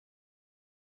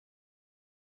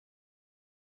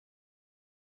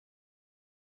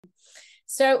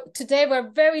So today we're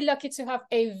very lucky to have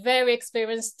a very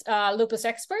experienced lupus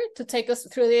expert to take us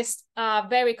through this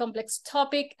very complex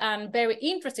topic and very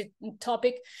interesting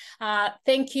topic.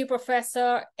 Thank you,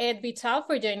 Professor Ed Vital,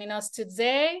 for joining us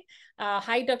today.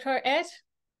 Hi, Dr. Ed.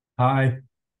 Hi.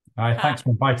 Thanks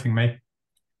for inviting me.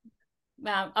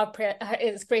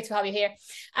 It's great to have you here.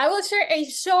 I will share a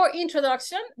short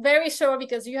introduction, very short,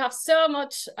 because you have so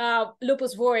much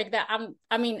lupus work that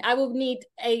I will need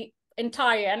an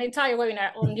entire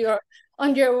webinar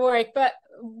on your work. But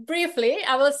briefly,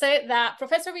 I will say that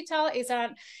Professor Vital is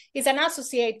an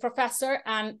associate professor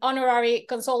and honorary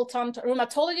consultant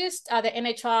rheumatologist at the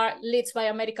NHR Leeds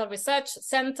Biomedical Research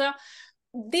Center.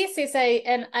 This is a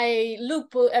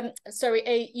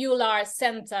ULR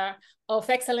Center of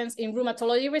Excellence in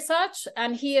Rheumatology Research,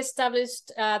 and he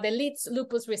established the Leeds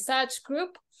Lupus Research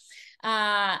Group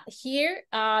here,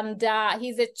 and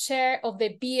he's the chair of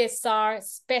the BSR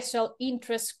Special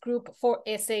Interest Group for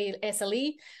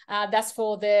SLE. That's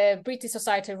for the British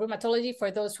Society of Rheumatology,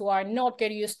 for those who are not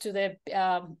getting used to the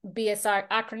BSR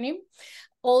acronym.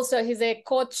 Also, he's a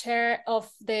co-chair of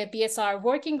the BSR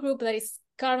working group that is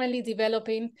currently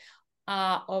developing,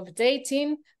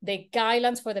 updating the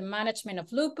guidelines for the management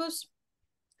of lupus.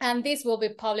 And this will be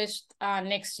published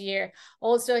next year.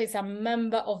 Also, he's a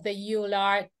member of the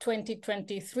ULR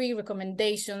 2023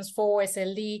 recommendations for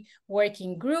SLE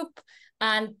working group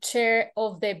and chair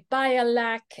of the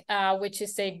BIOLAC, which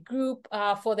is a group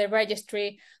for the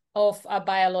registry of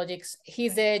biologics.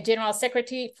 He's the general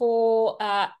secretary for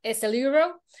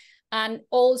SLEuro. And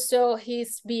also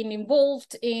he's been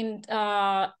involved in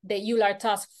the ULR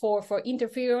task force for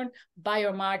interferon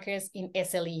biomarkers in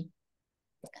SLE.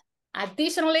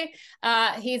 Additionally,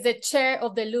 he's the chair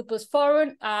of the Lupus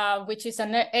Forum, which is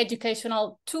an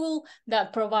educational tool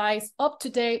that provides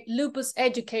up-to-date lupus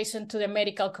education to the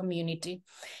medical community.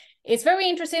 It's very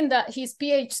interesting that his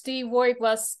PhD work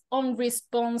was on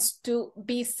response to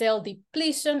B-cell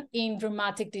depletion in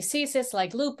rheumatic diseases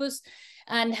like lupus,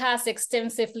 and has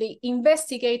extensively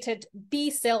investigated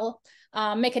B-cell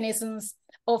mechanisms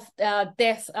of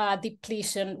death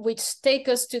depletion, which take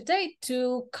us today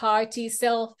to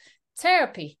CAR-T-cell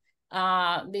therapy.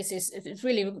 This is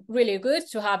really, really good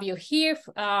to have you here.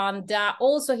 And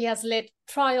also he has led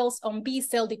trials on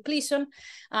B-cell depletion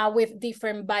with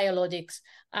different biologics.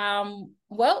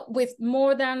 Well, with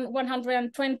more than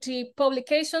 120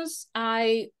 publications,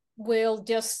 I will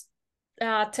just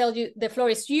tell you the floor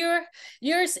is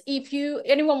yours. If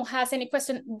anyone has any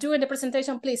question during the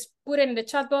presentation, please put it in the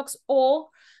chat box, or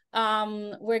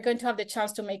we're going to have the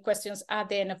chance to make questions at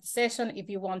the end of the session if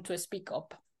you want to speak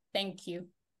up. Thank you.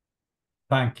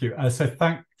 Thank you. So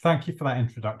thank you for that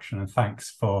introduction, and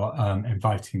thanks for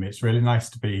inviting me. It's really nice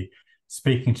to be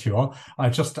speaking to you all.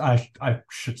 I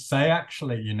should say,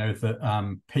 actually, that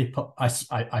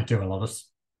I do a lot of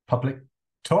public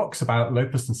talks about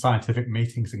lupus and scientific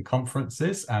meetings and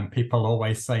conferences, and people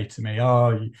always say to me,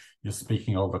 "Oh, you're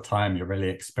speaking all the time, you're really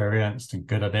experienced and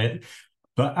good at it."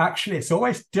 But actually, it's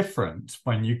always different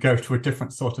when you go to a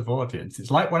different sort of audience.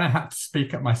 It's like when I had to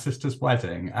speak at my sister's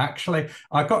wedding. Actually,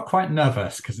 I got quite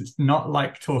nervous because it's not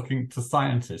like talking to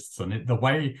scientists, and the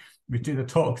way we do the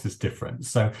talks is different.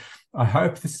 So I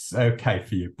hope this is okay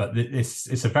for you, but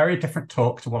it's a very different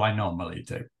talk to what I normally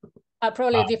do.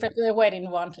 Probably different to the wedding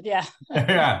one, yeah.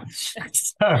 Yeah.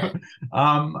 So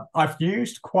I've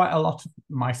used quite a lot of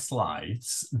my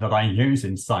slides that I use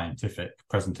in scientific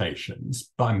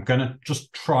presentations, but I'm going to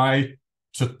just try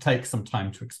to take some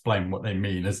time to explain what they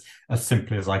mean as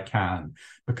simply as I can,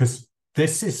 because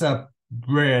this is a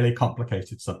really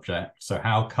complicated subject. So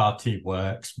how CAR-T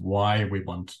works, why we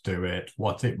want to do it,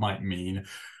 what it might mean,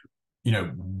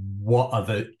 what are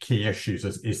the key issues?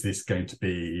 Is this going to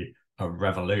be a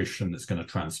revolution that's going to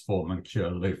transform and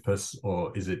cure lupus,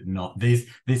 or is it not? These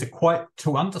are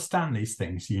to understand these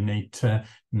things, you need to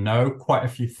know quite a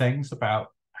few things about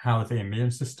how the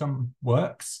immune system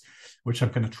works, which I'm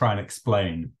going to try and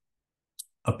explain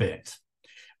a bit.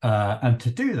 And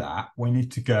to do that, we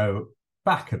need to go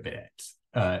back a bit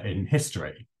in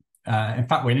history. In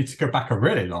fact, we need to go back a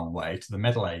really long way to the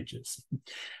Middle Ages.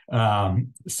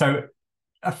 So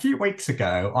a few weeks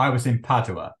ago, I was in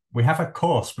Padua. We have a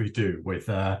course we do with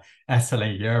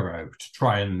SLE Euro to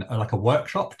try and like a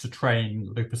workshop to train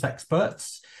lupus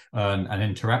experts and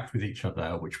interact with each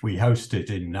other, which we hosted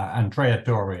in Andrea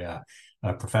Doria,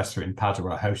 a professor in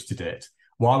Padua, hosted it.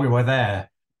 While we were there,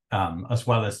 as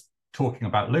well as talking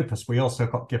about lupus, we also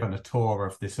got given a tour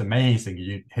of this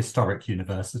amazing historic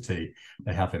university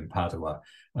they have in Padua,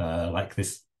 like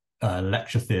this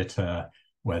lecture theatre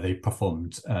where they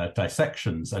performed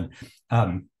dissections. And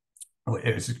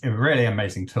it was a really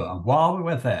amazing tour. And while we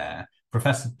were there,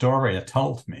 Professor Doria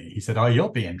told me, he said, oh, you'll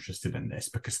be interested in this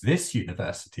because this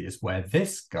university is where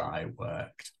this guy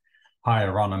worked,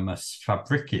 Hieronymus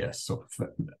Fabricius, or,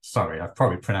 sorry, I'm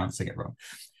probably pronouncing it wrong.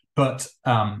 But,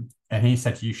 and he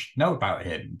said, you should know about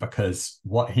him because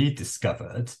what he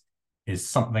discovered is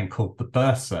something called the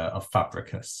bursa of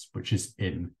Fabricius, which is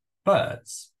in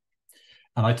birds.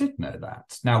 And I did know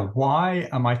that. Now, why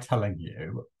am I telling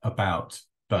you about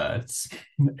birds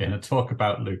in a talk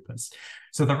about lupus?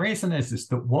 So the reason is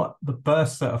that what the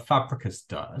bursa of Fabricius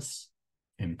does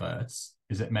in birds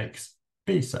is it makes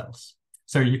B cells.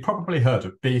 So you probably heard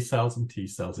of B cells and T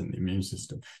cells in the immune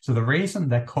system. So the reason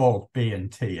they're called B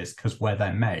and T is because where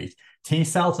they're made. T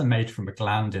cells are made from a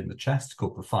gland in the chest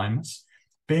called the thymus.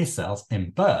 B cells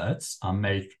in birds are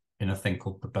made in a thing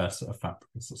called the bursa of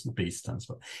Fabricius. That's what B stands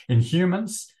for. In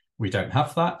humans, we don't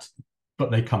have that,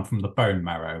 but they come from the bone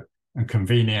marrow. And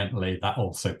conveniently, that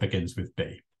also begins with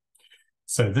B.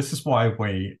 So this is why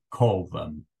we call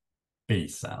them B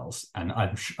cells. And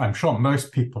I'm sure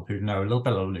most people who know a little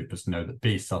bit of lupus know that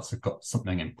B cells have got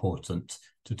something important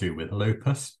to do with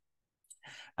lupus.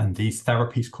 And these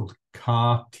therapies called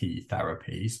CAR-T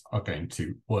therapies are going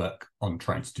to work on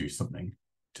trying to do something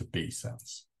to B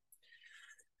cells.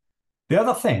 The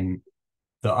other thing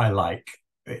that I like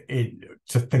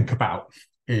to think about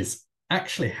is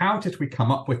actually, how did we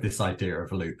come up with this idea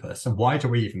of lupus, and why do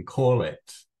we even call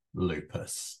it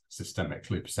lupus, systemic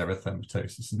lupus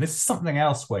erythematosus? And this is something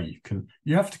else where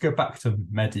you have to go back to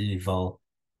medieval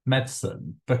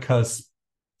medicine, because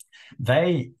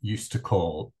they used to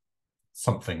call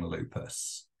something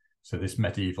lupus. So this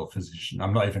medieval physician,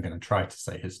 I'm not even going to try to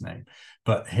say his name,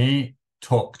 but he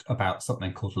talked about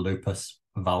something called lupus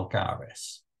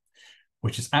vulgaris,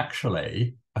 which is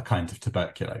actually a kind of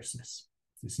tuberculosis.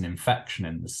 It's an infection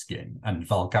in the skin, and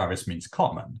vulgaris means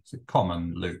common. It's a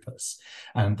common lupus.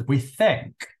 And we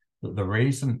think that the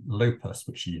reason lupus,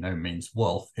 which means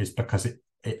wolf, is because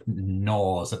it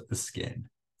gnaws at the skin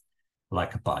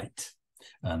like a bite.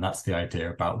 And that's the idea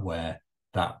about where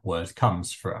that word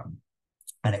comes from.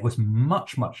 And it was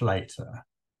much, much later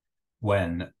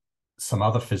when some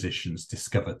other physicians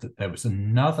discovered that there was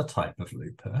another type of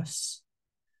lupus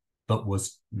that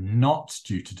was not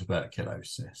due to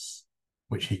tuberculosis,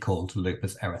 which he called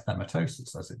lupus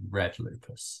erythematosus, as in red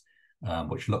lupus,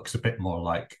 which looks a bit more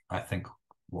like, I think,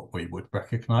 what we would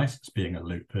recognize as being a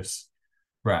lupus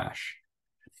rash.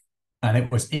 And it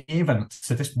was even,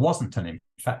 so this wasn't an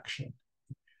infection.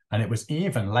 And it was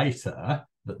even later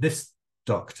that this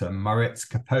Dr. Moritz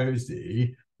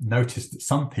Kaposi noticed that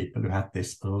some people who had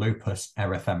this lupus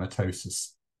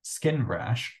erythematosus skin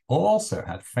rash also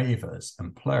had fevers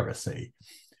and pleurisy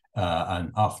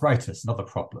and arthritis and other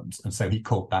problems. And so he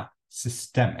called that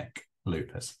systemic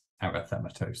lupus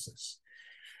erythematosus.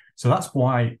 So that's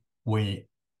why we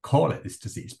call it this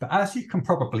disease. But as you can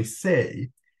probably see,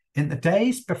 in the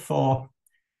days before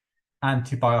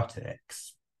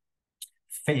antibiotics,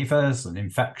 fevers and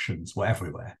infections were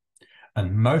everywhere.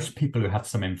 And most people who had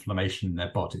some inflammation in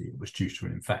their body was due to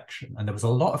an infection. And there was a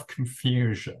lot of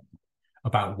confusion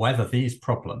about whether these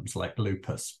problems like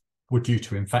lupus were due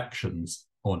to infections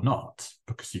or not,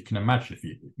 because you can imagine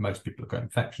if most people have got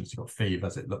infections, you've got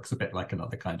fevers, it looks a bit like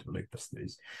another kind of lupus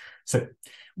disease. So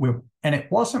and it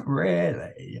wasn't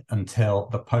really until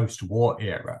the post-war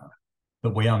era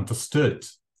that we understood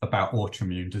about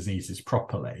autoimmune diseases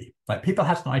properly. Like, people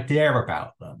had an idea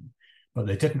about them, but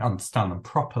they didn't understand them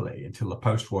properly until the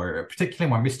post-war era,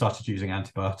 particularly when we started using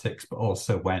antibiotics, but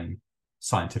also when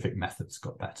scientific methods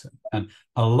got better. And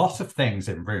a lot of things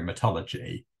in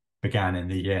rheumatology began in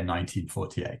the year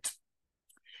 1948.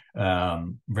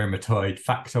 Rheumatoid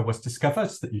factor was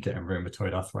discovered that you get in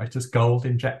rheumatoid arthritis. Gold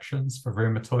injections for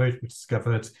rheumatoid were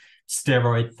discovered.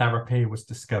 Steroid therapy was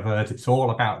discovered. It's all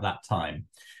about that time.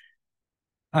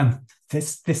 And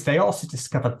they also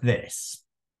discovered this.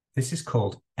 This is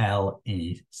called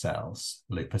LE cells,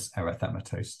 lupus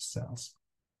erythematosus cells.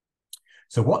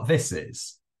 So what this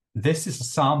is a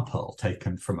sample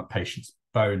taken from a patient's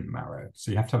bone marrow. So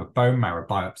you have to have a bone marrow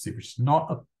biopsy, which is not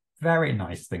a very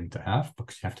nice thing to have,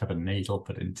 because you have to have a needle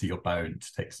put into your bone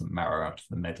to take some marrow out of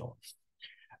the middle.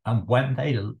 And when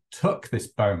they took this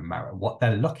bone marrow, what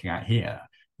they're looking at here,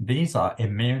 these are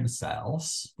immune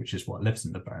cells, which is what lives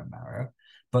in the bone marrow,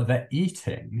 but they're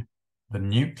eating the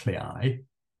nuclei,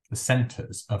 the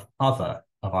centers of other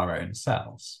of our own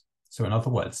cells. So in other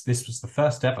words, this was the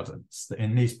first evidence that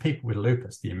in these people with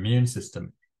lupus, the immune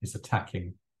system is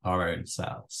attacking our own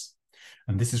cells.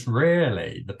 And this is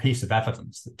really the piece of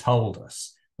evidence that told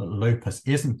us that lupus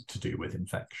isn't to do with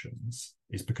infections,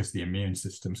 is because the immune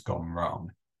system's gone wrong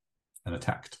and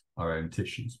attacked our own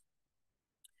tissues.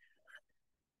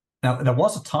 Now, there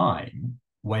was a time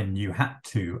when you had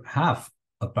to have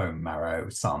a bone marrow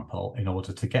sample in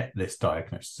order to get this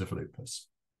diagnosis of lupus.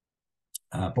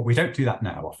 But we don't do that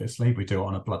now, obviously. We do it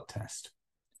on a blood test.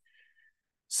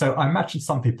 So I imagine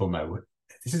some people know,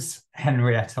 this is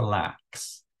Henrietta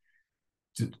Lacks.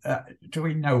 Do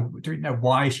we know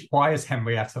why is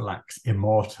Henrietta Lacks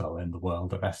immortal in the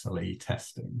world of SLE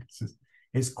testing?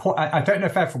 It's quite, I don't know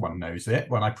if everyone knows it.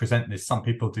 When I present this, some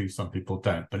people do, some people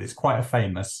don't, but it's quite a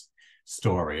famous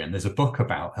story, and there's a book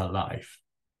about her life.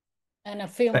 And a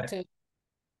film too.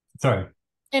 Sorry.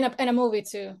 And a movie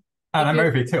too. And a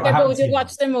movie too. People did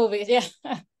watch the movies, yeah.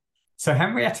 So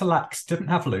Henrietta Lacks didn't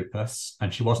have lupus,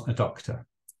 and she wasn't a doctor.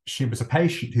 She was a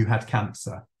patient who had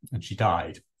cancer, and she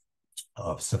died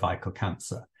of cervical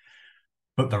cancer.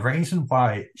 But the reason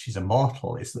why she's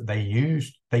immortal is that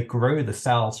they grew the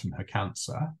cells from her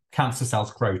cancer. Cancer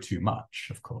cells grow too much,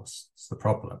 of course. It's the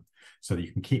problem. So that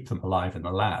you can keep them alive in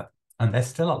the lab. And they're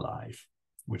still alive,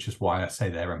 which is why I say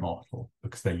they're immortal,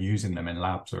 because they're using them in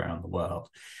labs around the world.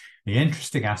 The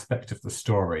interesting aspect of the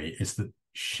story is that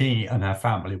she and her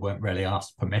family weren't really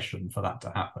asked permission for that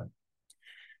to happen,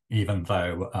 even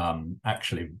though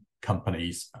actually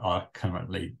companies are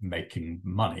currently making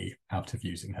money out of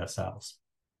using her cells.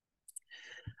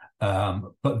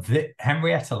 But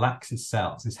Henrietta Lacks'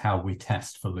 cells is how we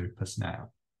test for lupus now.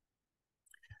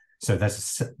 So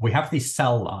we have these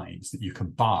cell lines that you can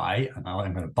buy, and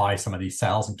I'm going to buy some of these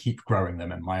cells and keep growing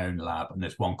them in my own lab. And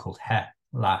there's one called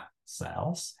HeLa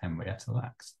cells, Henrietta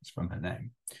Lacks, it's from her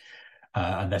name.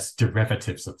 And there's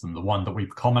derivatives of them. The one that we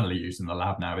commonly use in the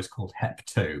lab now is called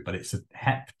HEP2, but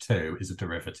HEP2 is a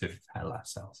derivative of HeLa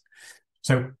cells.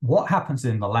 So what happens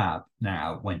in the lab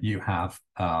now when you have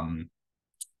a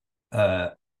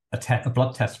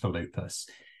blood test for lupus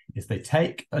is they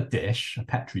take a dish, a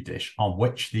Petri dish, on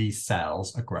which these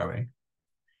cells are growing.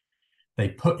 They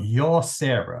put your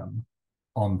serum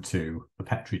onto the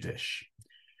Petri dish.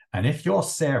 And if your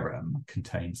serum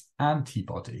contains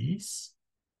antibodies,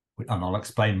 and I'll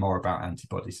explain more about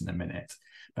antibodies in a minute,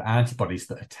 but antibodies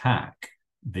that attack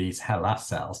these HeLa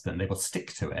cells, then they will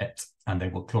stick to it and they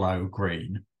will glow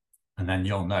green. And then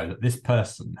you'll know that this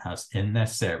person has in their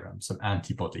serum some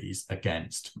antibodies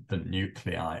against the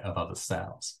nuclei of other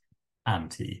cells.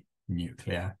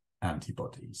 Anti-nuclear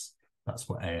antibodies. That's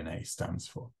what ANA stands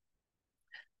for.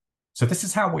 So this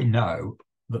is how we know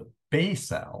that B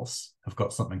cells have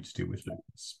got something to do with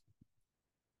lupus.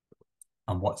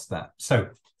 And what's that? So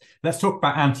let's talk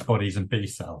about antibodies and B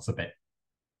cells a bit.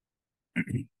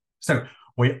 So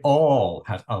we all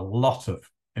had a lot of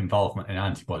involvement in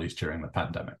antibodies during the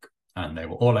pandemic, and they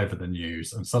were all over the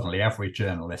news, and suddenly every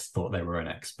journalist thought they were an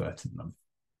expert in them.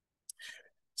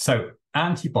 So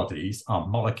antibodies are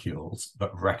molecules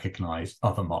that recognize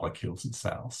other molecules in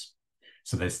cells.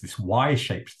 So there's this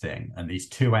Y-shaped thing, and these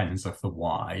two ends of the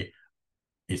Y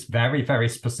is very, very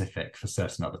specific for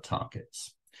certain other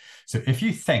targets. So if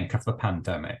you think of the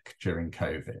pandemic during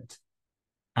COVID,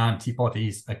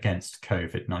 antibodies against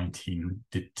COVID-19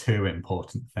 did two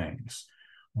important things.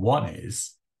 One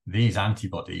is these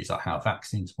antibodies are how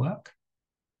vaccines work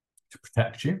to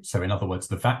protect you. So in other words,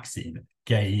 the vaccine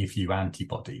gave you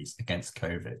antibodies against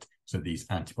COVID. So these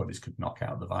antibodies could knock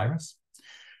out the virus.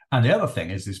 And the other thing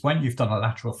is when you've done a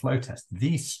lateral flow test,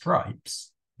 these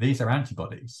stripes, these are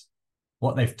antibodies.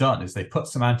 What they've done is they put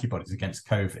some antibodies against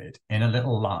COVID in a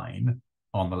little line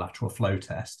on the lateral flow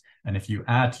test. And if you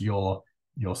add your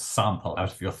sample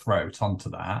out of your throat onto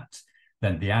that,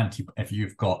 then if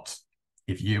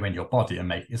you and your body are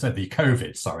making, so the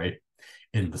COVID, sorry,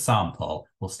 in the sample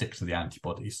will stick to the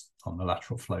antibodies on the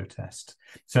lateral flow test.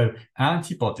 So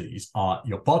antibodies are,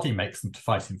 your body makes them to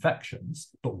fight infections,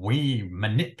 but we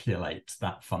manipulate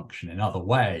that function in other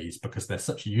ways because they're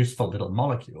such useful little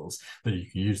molecules that you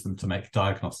can use them to make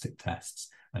diagnostic tests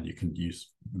and you can use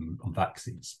them on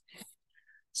vaccines.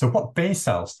 So what B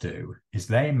cells do is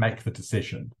they make the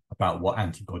decision about what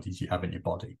antibodies you have in your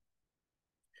body.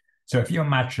 So if you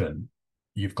imagine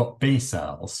you've got B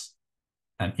cells,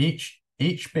 and each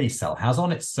B cell has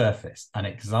on its surface an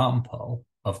example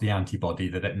of the antibody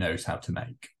that it knows how to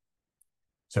make.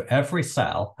 So every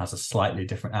cell has a slightly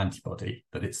different antibody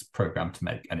that it's programmed to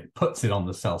make, and it puts it on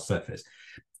the cell surface.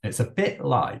 It's a bit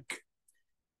like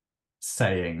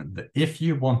saying that if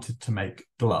you wanted to make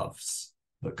gloves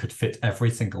that could fit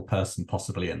every single person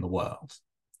possibly in the world,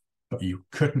 but you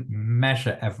couldn't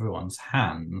measure everyone's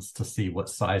hands to see what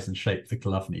size and shape the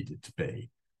glove needed to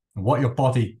be. And what your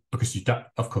body, because you don't,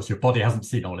 of course, your body hasn't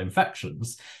seen all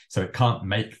infections, so it can't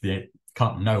make the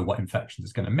can't know what infection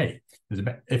is going to meet.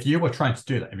 If you were trying to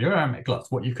do that, if you were going to make gloves,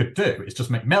 what you could do is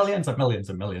just make millions and millions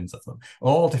and millions of them,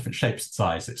 all different shapes and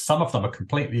sizes. Some of them are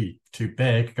completely too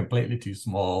big, completely too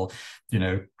small,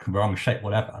 wrong shape,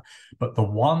 whatever. But the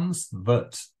ones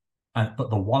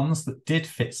that did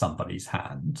fit somebody's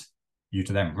hand, you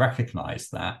to then recognize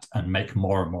that and make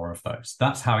more and more of those.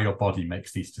 That's how your body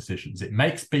makes these decisions. It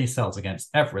makes B cells against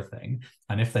everything.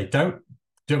 And if they don't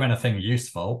do anything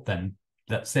useful, then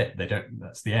that's it.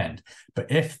 That's the end. But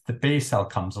if the B cell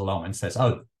comes along and says,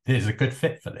 oh, there's a good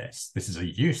fit for this, this is a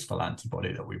useful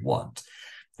antibody that we want,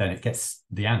 then it gets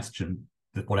the antigen,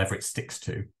 whatever it sticks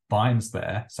to, binds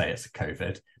there, say it's a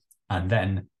COVID, and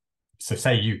then, so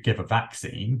say you give a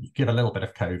vaccine, you give a little bit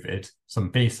of COVID, some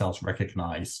B cells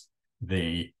recognize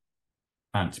the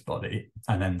antibody,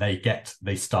 and then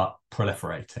they start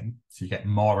proliferating. So you get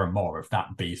more and more of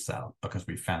that B cell because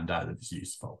we found out that it's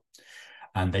useful.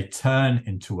 And they turn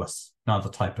into another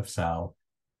type of cell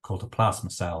called a plasma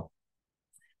cell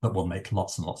that will make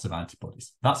lots and lots of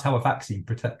antibodies. That's how a vaccine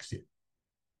protects you.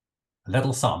 A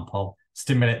little sample,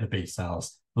 stimulate the B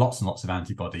cells, lots and lots of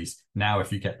antibodies. Now,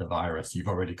 if you get the virus, you've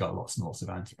already got lots and lots of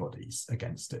antibodies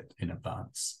against it in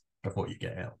advance before you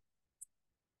get ill.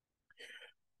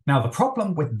 Now, the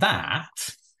problem with that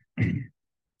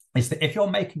is that if you're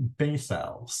making B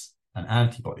cells and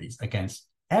antibodies against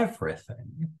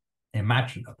everything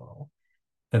imaginable,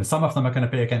 then some of them are going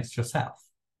to be against yourself.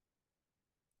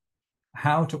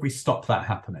 How do we stop that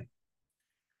happening?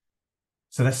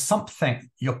 So there's something,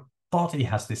 your body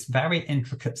has this very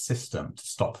intricate system to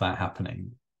stop that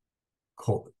happening.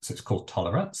 So it's called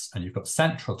tolerance, and you've got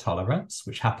central tolerance,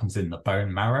 which happens in the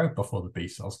bone marrow before the B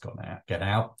cells get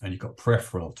out, and you've got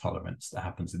peripheral tolerance that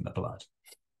happens in the blood.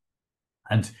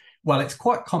 And well, it's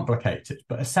quite complicated,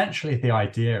 but essentially the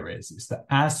idea is that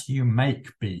as you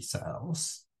make B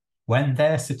cells, when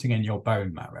they're sitting in your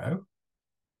bone marrow,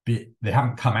 they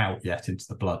haven't come out yet into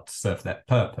the blood to serve their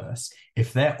purpose.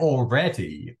 If they're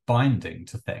already binding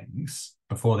to things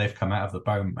before they've come out of the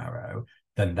bone marrow,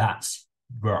 then that's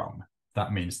wrong.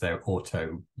 That means they're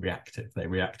auto-reactive. They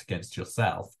react against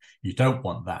yourself. You don't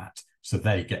want that, so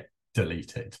they get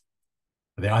deleted.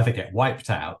 They either get wiped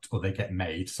out or they get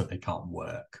made so they can't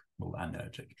work. Well,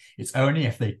 anergic. It's only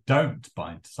if they don't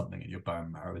bind to something in your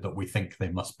bone marrow that we think they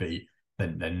must be,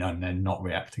 then they're not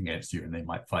reacting against you and they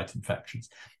might fight infections.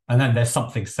 And then there's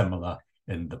something similar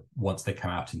once they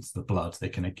come out into the blood, they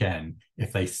can again,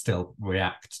 if they still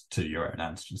react to your own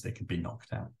antigens, they can be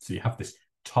knocked out. So you have this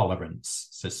tolerance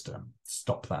system to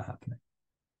stop that happening.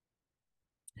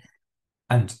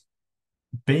 And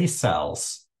B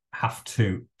cells have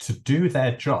to do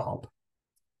their job,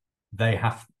 they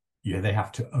have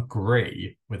to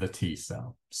agree with a T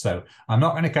cell. So I'm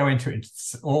not going to go into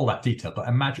all that detail, but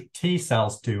imagine T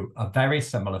cells do a very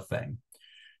similar thing.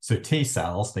 So T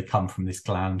cells, they come from this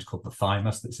gland called the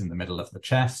thymus that's in the middle of the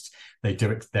chest.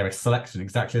 They're selected in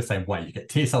exactly the same way. You get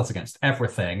T cells against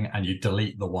everything and you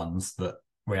delete the ones that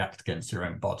react against your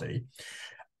own body.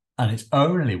 And it's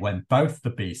only when both the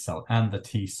B cell and the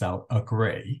T cell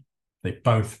agree, they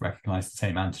both recognize the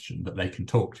same antigen, that they can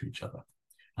talk to each other.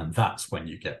 And that's when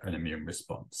you get an immune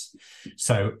response.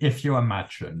 So if you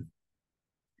imagine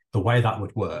the way that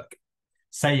would work,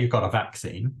 say you've got a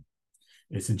vaccine,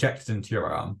 it's injected into your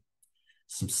arm,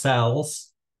 some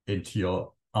cells into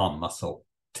your arm muscle,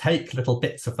 take little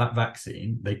bits of that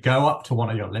vaccine, they go up to one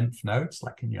of your lymph nodes,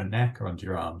 like in your neck or under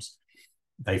your arms,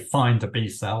 they find a B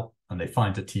cell and they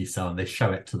find a T cell and they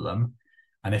show it to them.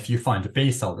 And if you find a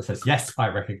B cell that says, yes, I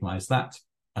recognize that,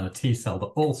 and a T cell that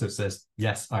also says,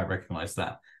 yes, I recognize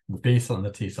that, the B cell and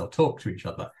the T cell talk to each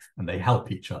other and they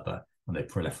help each other and they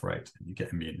proliferate and you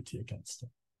get immunity against it.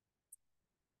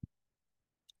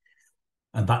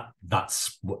 And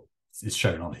that's what is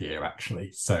shown on here,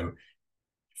 actually. So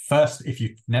first, if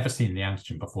you've never seen the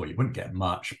antigen before, you wouldn't get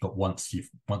much, but once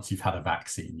you've had a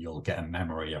vaccine, you'll get a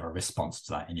memory of a response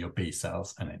to that in your B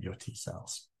cells and in your T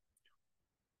cells.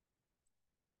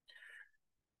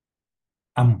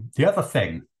 The other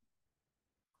thing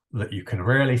that you can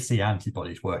really see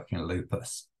antibodies working in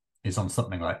lupus is on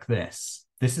something like this.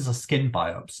 This is a skin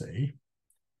biopsy.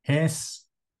 Here's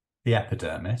the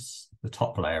epidermis, the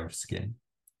top layer of skin.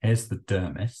 Here's the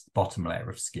dermis, the bottom layer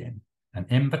of skin. And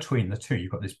in between the two,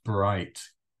 you've got this bright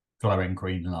glowing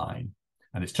green line.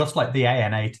 And it's just like the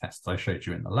ANA tests I showed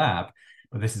you in the lab,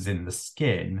 but this is in the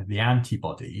skin. The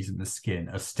antibodies in the skin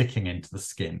are sticking into the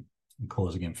skin and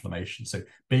causing inflammation. So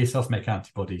B cells make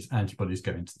antibodies, antibodies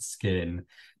go into the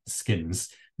skins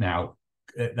now,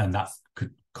 and that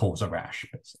could cause a rash,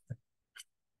 basically.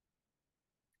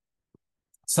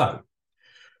 So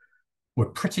we're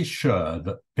pretty sure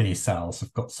that B cells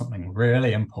have got something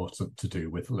really important to do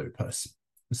with lupus.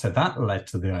 So that led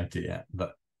to the idea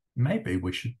that maybe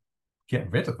we should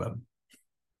get rid of them.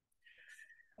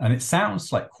 And it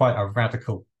sounds like quite a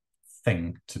radical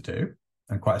thing to do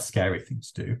and quite a scary thing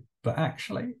to do, but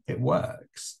actually it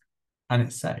works and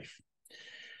it's safe.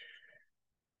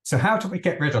 So how do we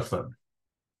get rid of them?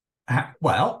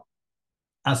 Well,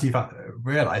 as you've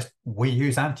realized, we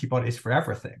use antibodies for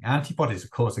everything. Antibodies are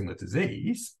causing the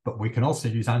disease, but we can also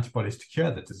use antibodies to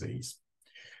cure the disease.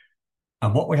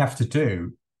 And what we have to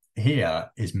do here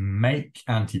is make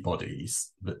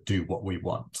antibodies that do what we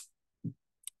want.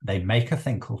 They make a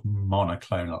thing called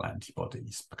monoclonal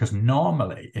antibodies, because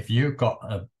normally if you've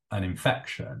got an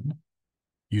infection,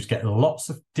 you'd get lots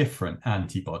of different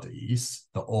antibodies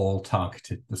that all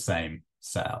targeted the same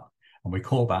cell. And we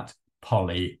call that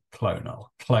polyclonal.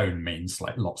 Clone means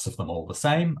like lots of them all the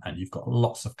same, and you've got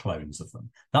lots of clones of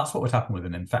them. That's what would happen with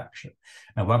an infection.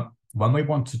 Now, when we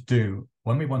want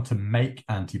to make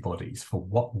antibodies for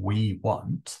what we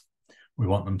want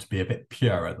them to be a bit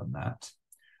purer than that.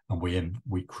 And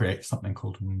we create something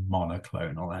called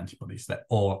monoclonal antibodies. They're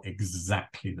all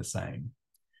exactly the same,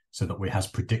 so that we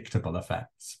have predictable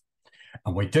effects.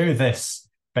 And we do this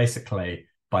basically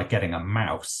by getting a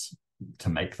mouse to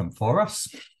make them for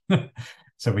us.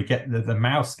 So we get the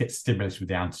mouse gets stimulated with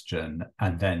the antigen,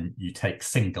 and then you take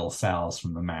single cells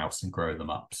from the mouse and grow them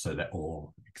up so they're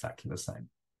all exactly the same.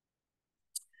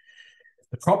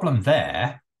 The problem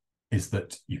there is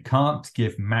that you can't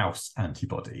give mouse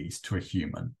antibodies to a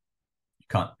human. You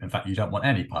can't, in fact, you don't want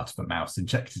any part of a mouse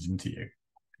injected into you.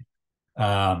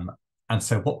 And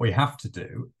so what we have to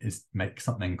do is make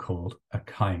something called a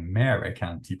chimeric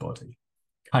antibody.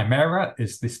 Chimera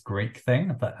is this Greek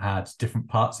thing that had different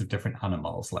parts of different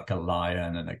animals, like a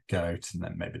lion and a goat, and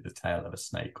then maybe the tail of a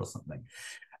snake or something.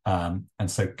 And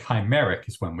so chimeric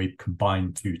is when we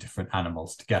combine two different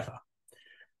animals together.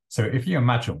 So if you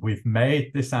imagine we've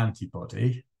made this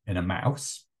antibody in a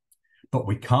mouse, but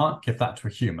we can't give that to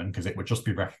a human because it would just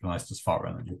be recognized as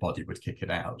foreign and your body would kick it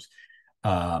out.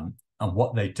 And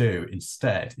what they do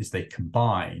instead is they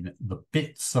combine the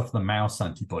bits of the mouse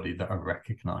antibody that are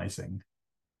recognizing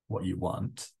what you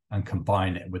want and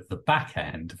combine it with the back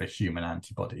end of a human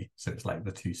antibody. So it's like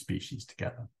the two species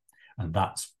together. And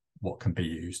that's what can be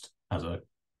used as a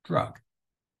drug.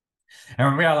 And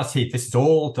in reality, this is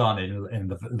all done in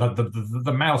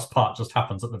the mouse part just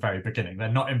happens at the very beginning. They're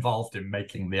not involved in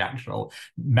making the actual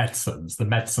medicines. The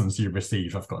medicines you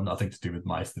receive have got nothing to do with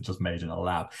mice. They're just made in a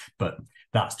lab. But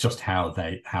that's just how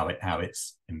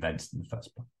it's invented in the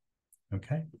first place.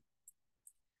 Okay.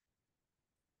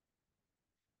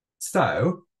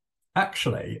 So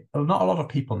actually, not a lot of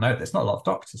people know this, not a lot of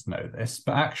doctors know this,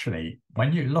 but actually,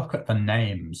 when you look at the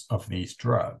names of these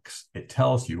drugs, it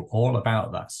tells you all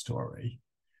about that story.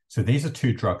 So these are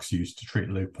two drugs used to treat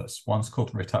lupus. One's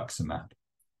called rituximab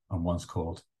and one's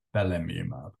called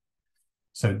belimumab.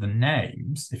 So the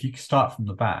names, if you start from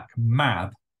the back,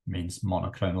 MAB means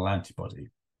monoclonal antibody.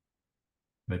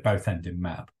 They both end in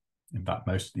MAB. In fact,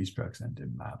 most of these drugs end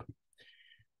in MAB.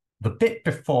 The bit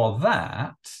before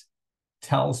that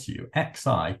tells you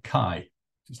XI, chi.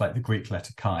 It's like the Greek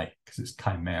letter chi because it's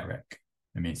chimeric.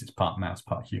 It means it's part mouse,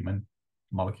 part human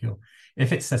molecule.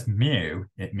 If it says mu,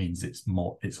 it means it's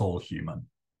all human,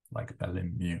 like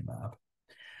belimumab.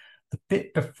 The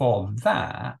bit before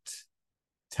that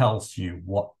tells you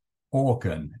what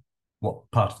organ, what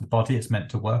part of the body it's meant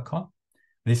to work on.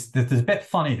 There's a bit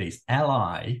funny, these.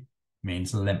 Li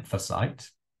means lymphocyte,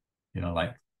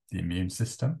 like the immune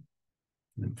system,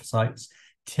 lymphocytes.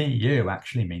 Tu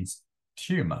actually means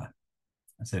tumor,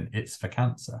 as in it's for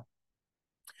cancer.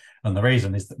 And the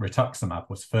reason is that rituximab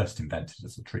was first invented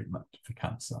as a treatment for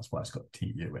cancer. That's why it's got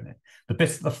Tu in it. The bit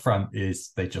at the front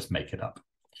is they just make it up.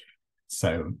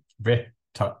 So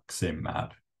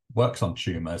rituximab works on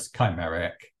tumors,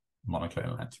 chimeric,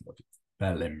 monoclonal antibody.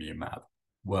 Belimumab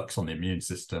works on the immune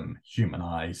system,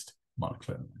 humanized,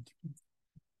 monoclonal antibody.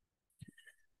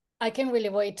 I can't really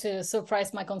wait to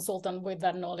surprise my consultant with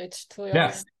that knowledge.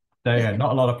 Yes, there you go.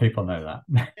 Not a lot of people know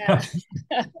that.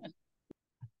 Yeah.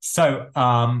 So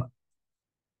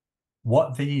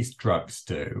what these drugs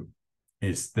do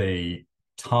is they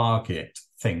target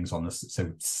things on the...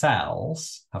 So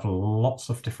cells have lots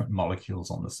of different molecules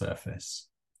on the surface,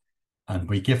 and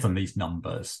we give them these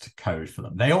numbers to code for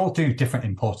them. They all do different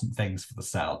important things for the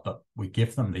cell, but we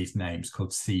give them these names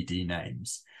called CD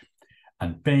names.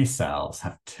 And B cells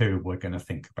have two we're going to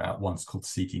think about. One's called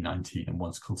CD19 and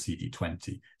one's called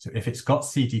CD20. So if it's got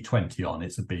CD20 on,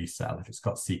 it's a B cell. If it's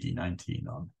got CD19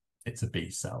 on, it's a B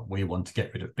cell. We want to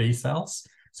get rid of B cells.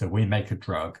 So we make a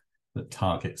drug that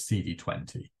targets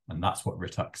CD20, and that's what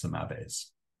rituximab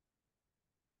is.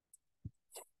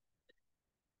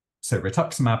 So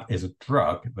rituximab is a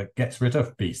drug that gets rid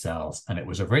of B cells, and it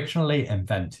was originally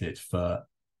invented for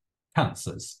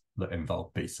cancers that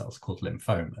involve B cells called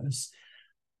lymphomas.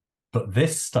 But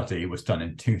this study was done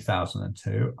in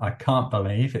 2002. I can't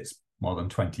believe it's more than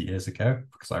 20 years ago,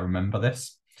 because I remember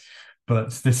this.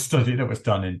 But this study that was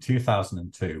done in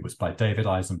 2002 was by David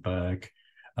Eisenberg,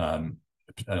 and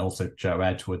also Joe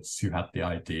Edwards, who had the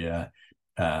idea,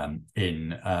 and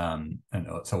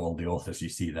so all the authors you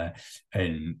see there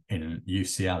in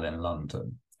UCL in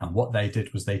London. And what they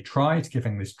did was they tried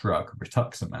giving this drug,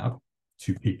 rituximab,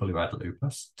 to people who had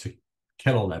lupus to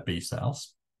kill all their B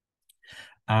cells.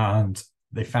 And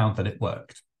they found that it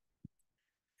worked.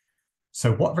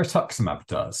 So what rituximab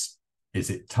does is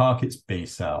it targets B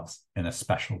cells in a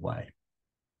special way.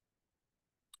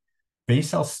 B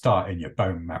cells start in your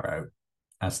bone marrow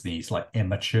as these like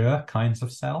immature kinds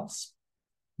of cells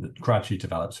that gradually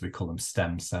develop. So we call them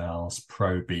stem cells,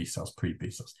 pro-B cells, pre-B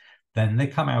cells. Then they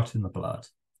come out in the blood.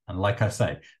 And like I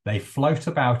say, they float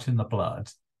about in the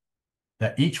blood.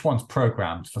 That each one's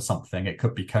programmed for something. It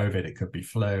could be COVID, it could be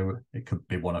flu, it could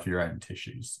be one of your own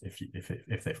tissues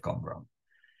if they've gone wrong.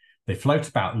 They float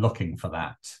about looking for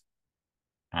that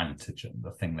antigen,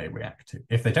 the thing they react to.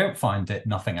 If they don't find it,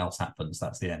 nothing else happens.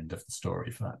 That's the end of the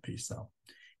story for that B cell.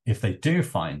 If they do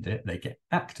find it, they get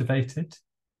activated.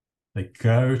 They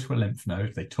go to a lymph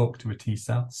node, they talk to a T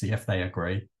cell, see if they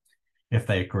agree. If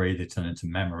they agree, they turn into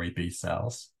memory B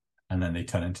cells, and then they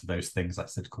turn into those things I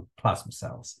said called plasma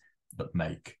cells that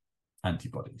make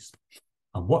antibodies.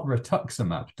 And what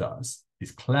rituximab does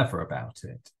is clever about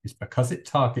it, is because it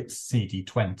targets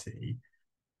CD20,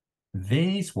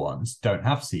 these ones don't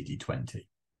have CD20,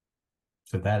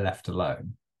 so they're left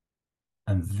alone.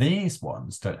 And these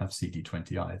ones don't have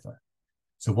CD20 either.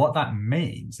 So what that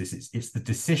means is it's the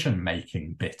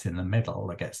decision-making bit in the middle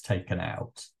that gets taken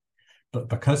out. But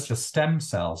because your stem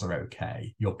cells are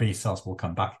okay, your B cells will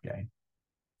come back again.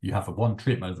 You have one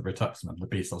treatment of the rituximab, the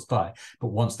B cells die. But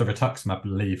once the rituximab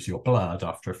leaves your blood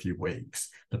after a few weeks,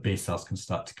 the B cells can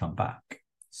start to come back.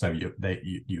 So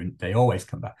they always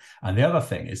come back. And the other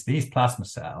thing is these plasma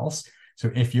cells,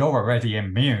 so if you're already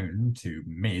immune to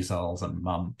measles and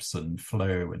mumps and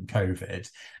flu and COVID,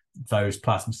 those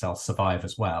plasma cells survive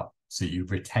as well. So you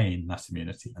retain that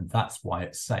immunity. And that's why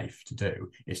it's safe to do.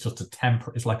 It's just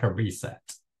it's like a reset.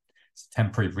 It's a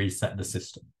temporary reset of the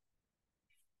system.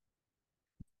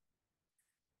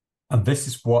 And this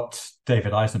is what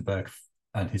David Eisenberg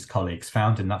and his colleagues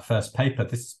found in that first paper.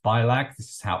 This is BILAG. This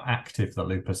is how active the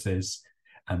lupus is.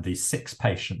 And these 6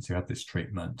 patients who had this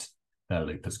treatment, their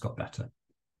lupus got better.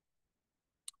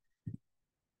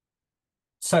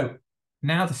 So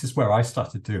now this is where I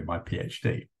started doing my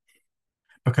PhD.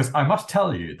 Because I must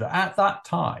tell you that at that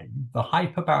time, the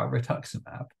hype about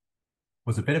rituximab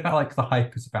was a bit about like the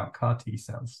hype is about CAR-T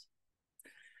cells.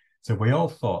 So we all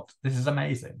thought, this is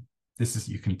amazing. This is,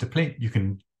 you can deplete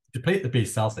the B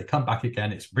cells, they come back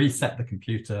again, it's reset the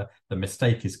computer, the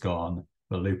mistake is gone,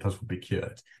 the lupus will be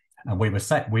cured. And we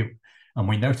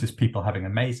noticed people having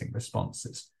amazing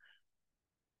responses.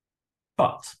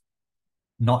 But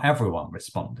not everyone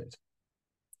responded.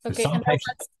 Okay, and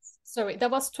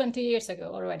that was 20 years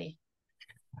ago already.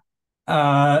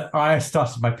 I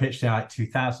started my PhD in like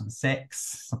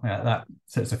 2006, something like that.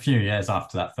 So it's a few years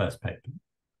after that first paper.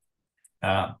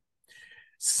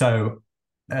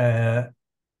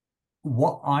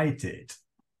 What I did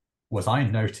was I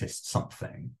noticed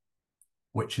something,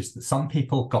 which is that some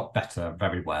people got better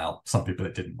very well, some people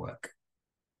it didn't work.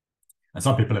 And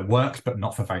some people it worked, but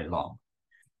not for very long.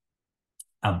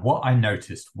 And what I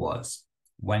noticed was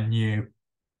when you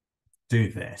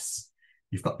do this,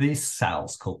 you've got these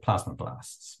cells called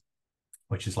plasmablasts,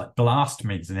 which is like blast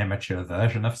means an immature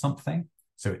version of something.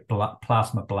 So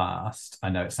plasma blast, I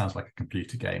know it sounds like a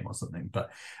computer game or something,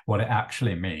 but what it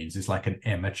actually means is like an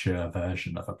immature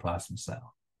version of a plasma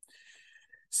cell.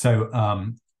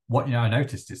 So what I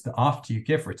noticed is that after you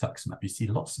give rituximab, you see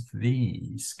lots of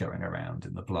these going around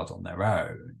in the blood on their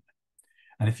own.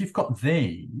 And if you've got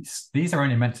these are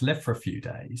only meant to live for a few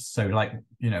days. So like,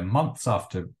 months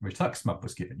after rituximab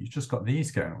was given, you've just got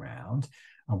these going around.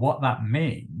 And what that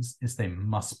means is they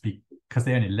must be, because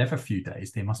they only live a few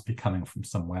days, they must be coming from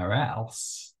somewhere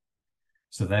else.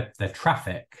 So they're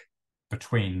traffic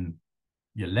between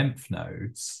your lymph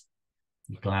nodes,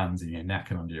 your glands in your neck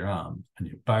and under your arm, and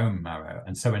your bone marrow.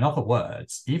 And so in other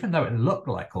words, even though it looked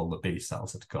like all the B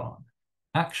cells had gone,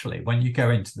 actually, when you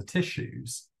go into the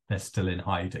tissues, they're still in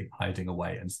hiding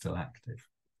away and still active.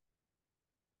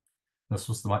 This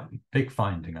was the big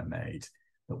finding I made,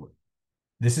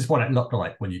 this is what it looked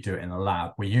like when you do it in the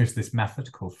lab. We use this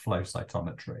method called flow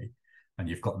cytometry, and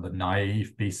you've got the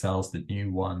naive B cells, the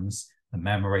new ones, the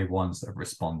memory ones that have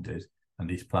responded, and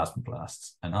these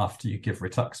plasmablasts. And after you give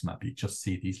rituximab, you just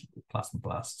see these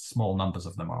plasmablasts. Small numbers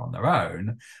of them are on their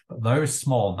own, but those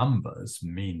small numbers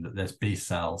mean that there's B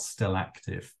cells still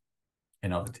active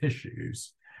in other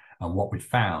tissues. And what we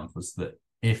found was that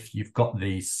if you've got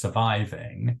these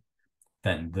surviving,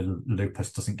 then the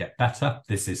lupus doesn't get better.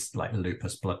 This is like a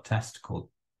lupus blood test called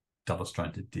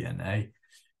double-stranded DNA,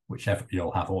 which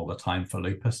you'll have all the time for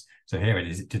lupus. So here it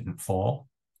is, it didn't fall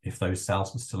if those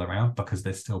cells were still around because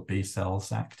there's still B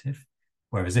cells active.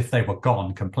 Whereas if they were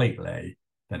gone completely,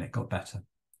 then it got better.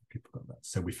 People got that.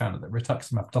 So we found that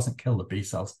rituximab doesn't kill the B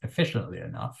cells efficiently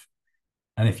enough.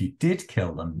 And if you did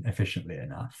kill them efficiently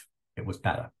enough, it was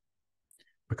better.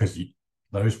 Because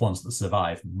those ones that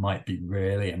survive might be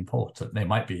really important. They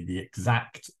might be the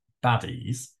exact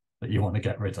baddies that you want to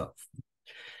get rid of.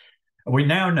 We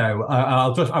now know,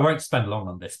 I won't spend long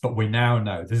on this, but we now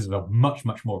know, this is a much,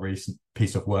 much more recent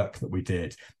piece of work that we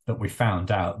did, that we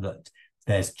found out that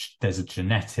there's a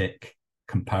genetic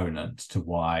component to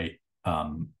why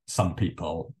some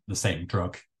people, the same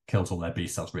drug kills all their B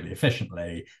cells really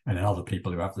efficiently, and in other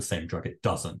people who have the same drug, it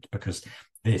doesn't, because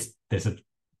there's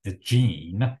the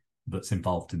gene that's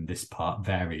involved in this part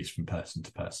varies from person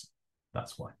to person.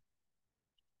 That's why.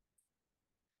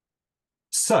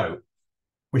 So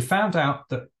we found out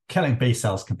that killing B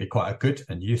cells can be quite a good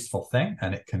and useful thing,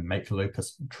 and it can make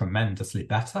lupus tremendously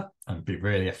better and be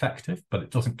really effective, but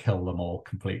it doesn't kill them all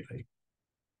completely.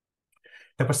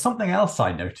 There was something else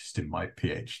I noticed in my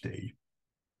PhD.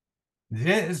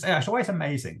 It's always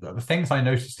amazing that the things I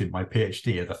noticed in my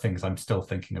PhD are the things I'm still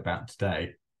thinking about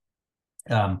today.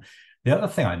 The other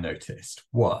thing I noticed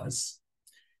was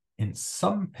in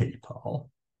some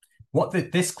people,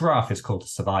 this graph is called a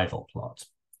survival plot.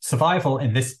 Survival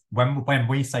in this, when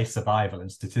we say survival in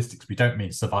statistics, we don't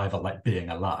mean survival like being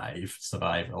alive,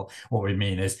 survival. What we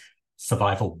mean is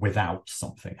survival without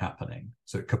something happening.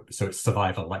 So it's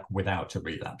survival like without a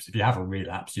relapse. If you have a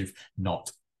relapse, you've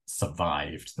not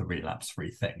survived the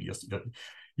relapse-free thing.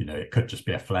 It could just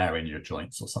be a flare in your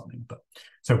joints or something. But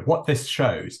so what this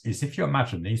shows is if you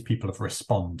imagine these people have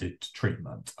responded to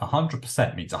treatment,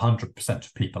 100% means 100%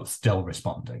 of people are still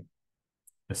responding.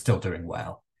 They're still doing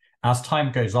well. As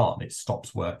time goes on, it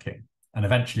stops working. And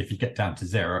eventually, if you get down to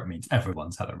 0, it means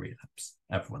everyone's had a relapse.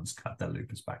 Everyone's got their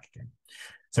lupus back again.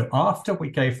 So after we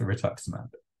gave the rituximab,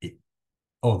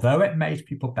 although it made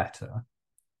people better,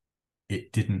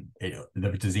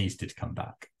 the disease did come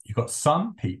back. You got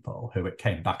some people who it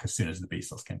came back as soon as the B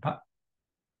cells came back.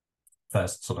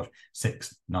 First sort of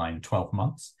 6, 9, 12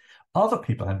 months. Other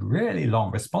people had really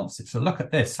long responses. So look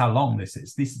at this, how long this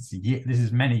is. This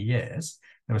is many years.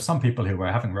 There were some people who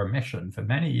were having remission for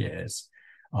many years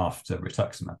after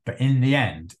rituximab. But in the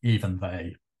end, even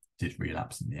they did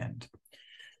relapse in the end.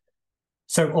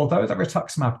 So although the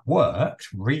rituximab worked,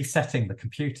 resetting the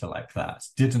computer like that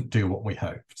didn't do what we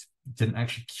hoped. It didn't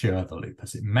actually cure the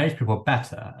lupus. It made people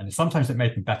better, and sometimes it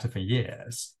made them better for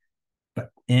years.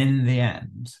 But in the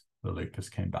end, the lupus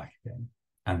came back again.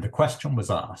 And the question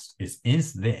was asked is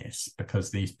this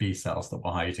because these B cells that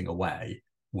were hiding away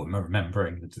were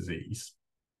remembering the disease?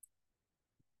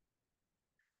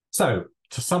 So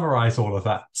to summarize all of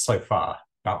that so far,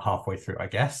 about halfway through, I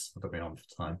guess, I've been on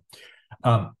for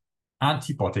time.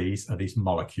 Antibodies are these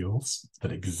molecules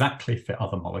that exactly fit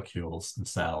other molecules and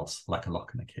cells like a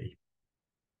lock and a key.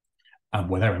 And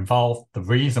where they're involved, the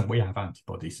reason we have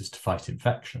antibodies is to fight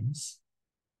infections.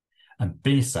 And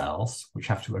B cells, which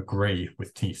have to agree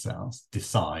with T cells,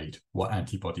 decide what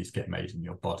antibodies get made in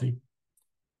your body.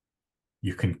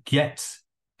 You can get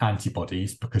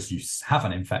antibodies because you have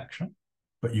an infection,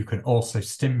 but you can also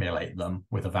stimulate them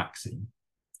with a vaccine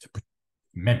to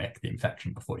mimic the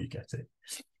infection before you get it.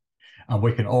 And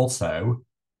we can also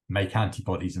make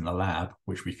antibodies in the lab,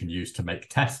 which we can use to make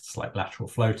tests like lateral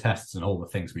flow tests and all the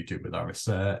things we do with our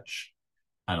research,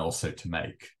 and also to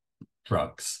make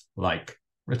drugs like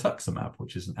rituximab,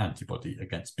 which is an antibody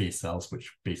against B cells,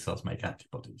 which B cells make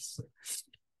antibodies.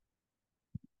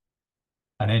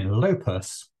 And in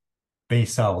lupus, B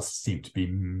cells seem to be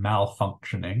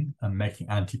malfunctioning and making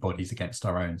antibodies against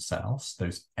our own cells,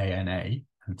 those ANA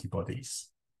antibodies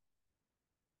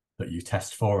that you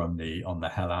test for on the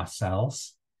HeLa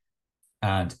cells.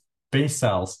 And B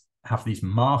cells have these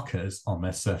markers on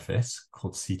their surface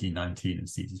called CD19 and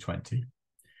CD20.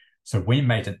 So we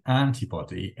made an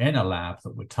antibody in a lab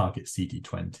that would target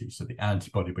CD20. So the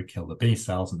antibody would kill the B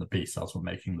cells and the B cells were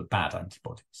making the bad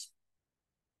antibodies.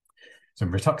 So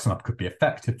rituximab could be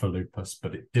effective for lupus,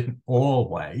 but it didn't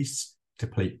always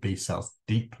deplete B cells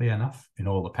deeply enough in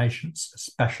all the patients,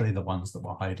 especially the ones that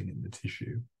were hiding in the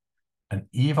tissue. And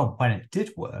even when it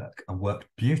did work and worked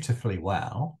beautifully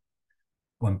well,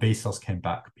 when B cells came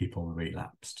back, people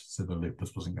relapsed. So the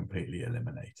lupus wasn't completely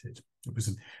eliminated. It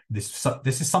was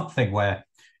this is something where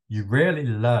you really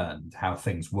learned how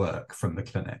things work from the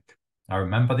clinic. I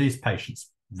remember these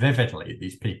patients vividly,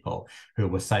 these people who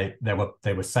were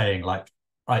they were saying like,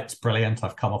 it's brilliant,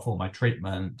 I've come off all my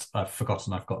treatment, I've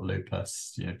forgotten I've got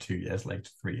lupus, 2 years later,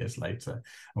 3 years later.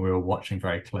 And we were watching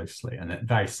very closely, and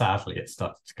very sadly it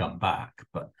started to come back.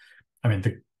 But I mean,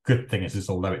 the good thing is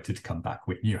although it did come back,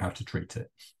 we knew how to treat it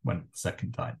the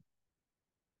second time.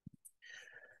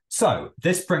 So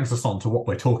this brings us on to what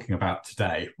we're talking about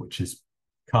today, which is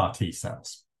CAR-T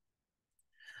cells.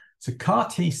 So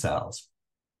CAR-T cells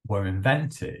were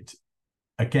invented,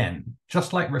 again,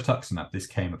 just like rituximab, this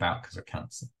came about because of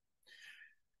cancer.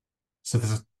 So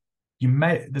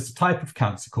there's a type of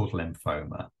cancer called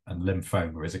lymphoma, and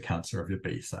lymphoma is a cancer of your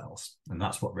B cells, and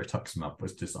that's what rituximab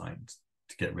was designed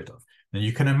to get rid of. Now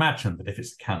you can imagine that if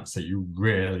it's cancer, you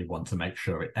really want to make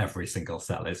sure every single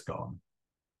cell is gone.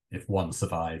 If one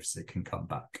survives, it can come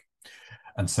back.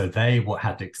 And so they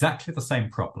had exactly the same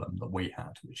problem that we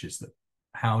had, which is that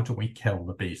how do we kill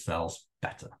the B cells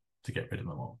better to get rid of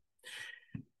them all?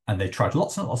 And they tried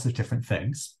lots and lots of different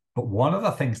things, but one of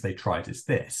the things they tried is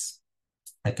this.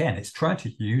 Again, it's trying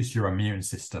to use your immune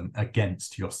system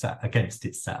against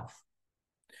itself.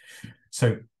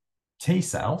 So T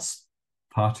cells,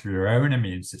 part of your own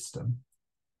immune system,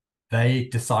 they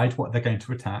decide what they're going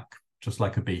to attack, just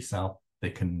like a B cell.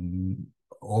 They can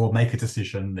all make a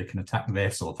decision. They can attack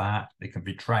this or that. They can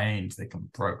be trained. They can be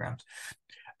programmed.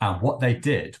 And what they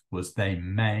did was they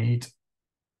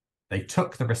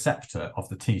took the receptor of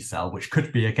the T cell, which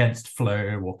could be against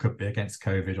flu or could be against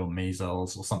COVID or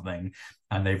measles or something,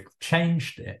 and they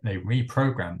changed it, they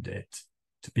reprogrammed it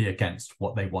to be against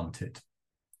what they wanted,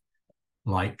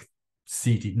 like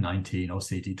CD19 or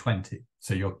CD20.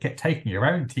 So you're taking your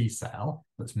own T cell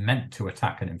that's meant to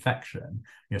attack an infection,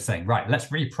 you're saying, right, let's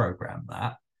reprogram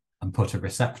that and put a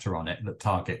receptor on it that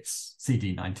targets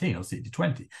CD19 or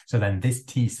CD20. So then this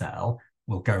T cell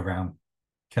will go around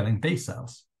killing B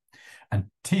cells. And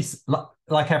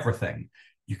like everything,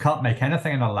 you can't make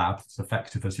anything in a lab that's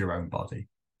effective as your own body.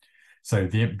 So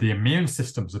the immune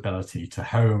system's ability to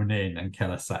hone in and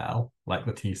kill a cell, like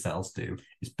the T cells do,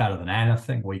 is better than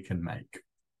anything we can make.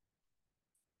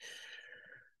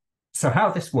 So how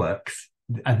this works,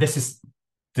 and this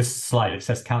slide, it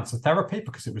says cancer therapy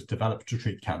because it was developed to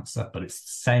treat cancer, but it's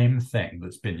the same thing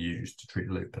that's been used to treat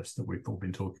lupus that we've all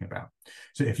been talking about.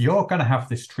 So if you're going to have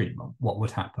this treatment, what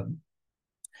would happen?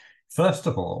 First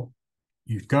of all,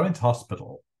 you'd go into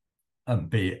hospital and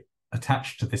be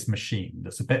attached to this machine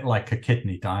that's a bit like a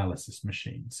kidney dialysis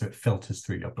machine. So it filters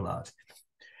through your blood.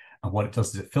 And what it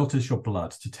does is it filters your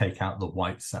blood to take out the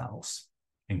white cells,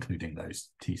 including those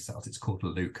T cells. It's called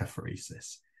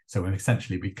leukapheresis. So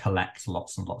essentially, we collect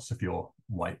lots and lots of your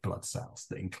white blood cells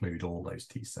that include all those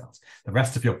T cells. The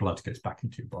rest of your blood goes back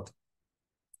into your body.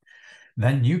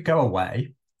 Then you go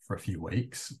away for a few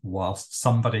weeks whilst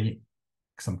some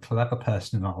clever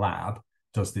person in a lab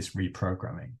does this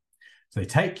reprogramming. So they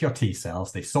take your T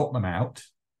cells, they sort them out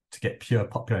to get pure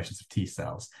populations of T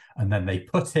cells, and then they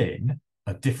put in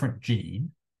a different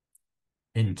gene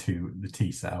into the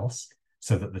T cells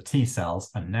so that the T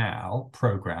cells are now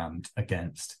programmed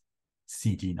against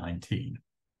CD19.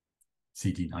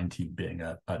 CD19 being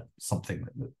something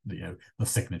that the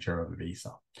signature of a B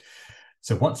cell.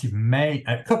 So once you've made,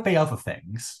 it could be other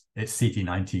things. It's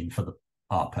CD19 for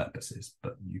our purposes,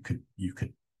 but you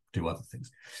could do other things.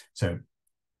 So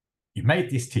you made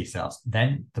these T cells,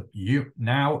 then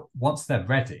once they're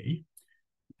ready,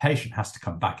 the patient has to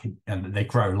come back in, and they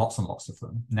grow lots and lots of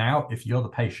them. Now, if you're the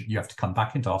patient, you have to come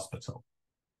back into hospital.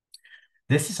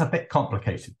 This is a bit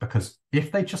complicated because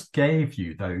if they just gave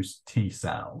you those T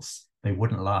cells, they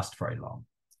wouldn't last very long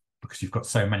because you've got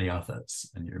so many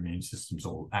others and your immune system's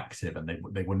all active and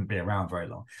they wouldn't be around very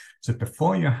long. So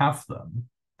before you have them,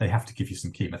 they have to give you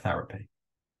some chemotherapy,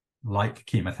 like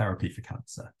chemotherapy for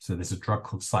cancer. So there's a drug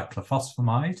called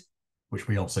cyclophosphamide, which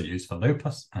we also use for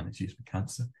lupus, and it's used for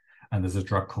cancer. And there's a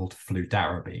drug called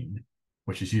fludarabine,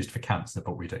 which is used for cancer,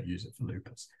 but we don't use it for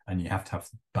lupus. And you have to have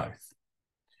both.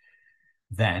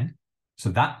 So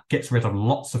that gets rid of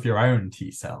lots of your own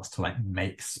T cells to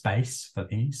make space for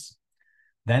these.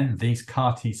 Then these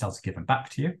CAR-T cells are given back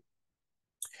to you.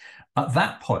 At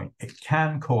that point, it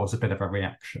can cause a bit of a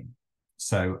reaction.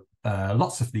 So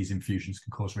lots of these infusions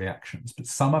can cause reactions, but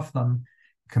some of them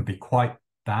can be quite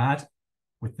bad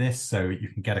with this. So you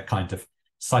can get a kind of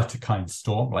cytokine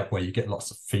storm, like where you get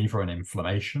lots of fever and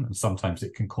inflammation, and sometimes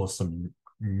it can cause some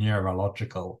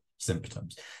neurological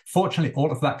symptoms. Fortunately,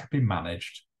 all of that can be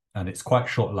managed, and it's quite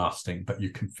short lasting, but you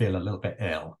can feel a little bit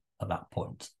ill at that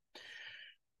point.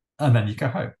 And then you go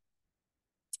home.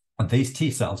 And these T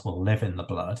cells will live in the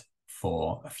blood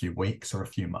for a few weeks or a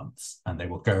few months, and they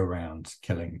will go around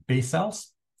killing B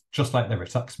cells, just like the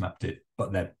rituximab did,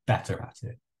 but they're better at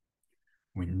it.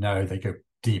 We know they go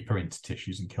deeper into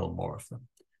tissues and kill more of them.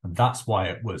 And that's why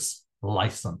it was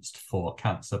licensed for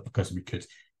cancer, because we could,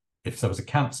 if there was a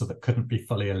cancer that couldn't be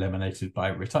fully eliminated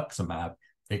by rituximab,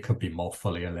 it could be more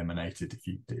fully eliminated if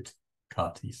you did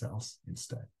CAR-T cells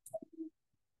instead.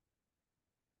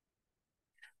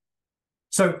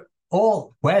 So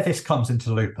where this comes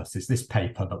into lupus is this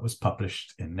paper that was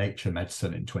published in Nature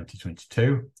Medicine in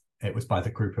 2022. It was by the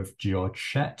group of Georg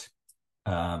Schett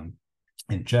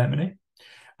in Germany.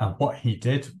 And what he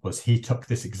did was he took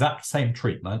this exact same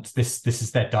treatment. This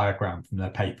is their diagram from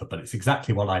their paper, but it's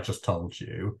exactly what I just told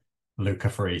you.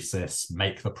 Leukapheresis,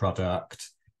 make the product,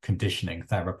 conditioning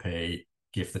therapy,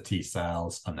 give the T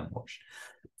cells, and then watch.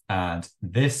 And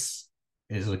this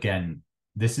is, again,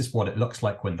 this is what it looks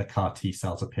like when the CAR-T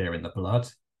cells appear in the blood.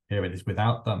 Here it is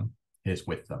without them, here's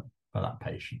with them for that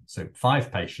patient. So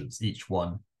 5 patients, each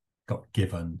one got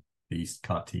given these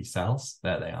CAR-T cells.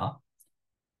 There they are.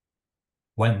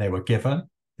 When they were given,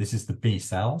 this is the B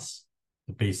cells.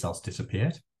 The B cells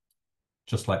disappeared,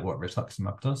 just like what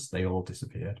rituximab does. They all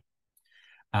disappeared.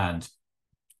 And,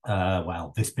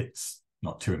 well, this bit's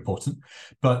not too important.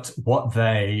 But what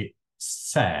they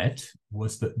said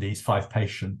was that these 5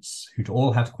 patients who'd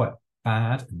all had quite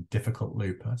bad and difficult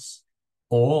lupus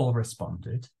all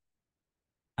responded.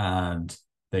 And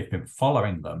they've been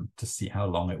following them to see how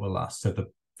long it will last. So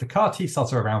the CAR-T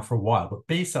cells are around for a while, but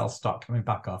B cells start coming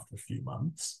back after a few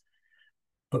months.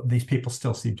 But these people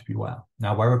still seem to be well.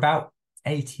 Now, we're about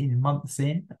 18 months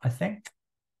in, I think,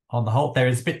 on the whole. There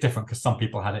is a bit different because some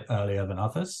people had it earlier than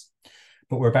others.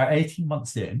 But we're about 18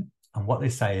 months in. And what they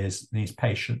say is these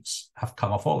patients have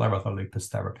come off all their other lupus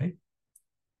therapy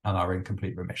and are in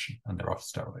complete remission, and they're off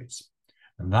steroids.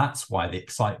 And that's why the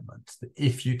excitement that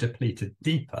if you depleted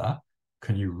deeper,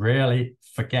 can you really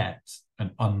forget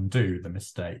and undo the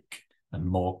mistake? And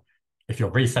more, if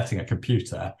you're resetting a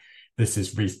computer, this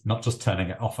is not just turning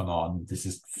it off and on, this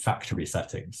is factory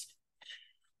settings.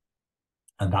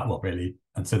 And that will really,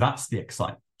 and so that's the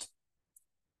excitement.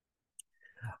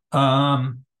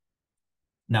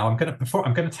 Now I'm going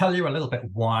to tell you a little bit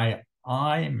why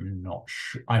I'm not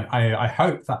sure. I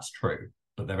hope that's true,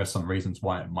 but there are some reasons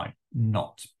why it might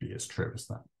not be as true as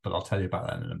that. But I'll tell you about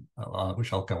that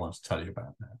which I'll go on to tell you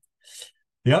about now.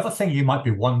 The other thing you might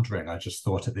be wondering, I just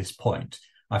thought at this point,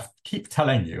 I keep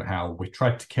telling you how we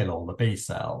tried to kill all the B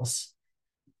cells,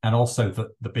 and also that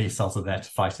the B cells are there to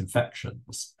fight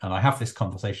infections. And I have this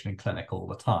conversation in clinic all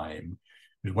the time,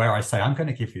 where I say, I'm going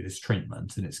to give you this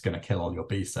treatment and it's going to kill all your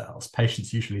B cells.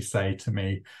 Patients usually say to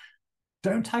me,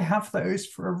 don't I have those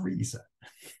for a reason?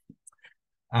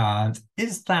 And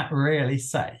is that really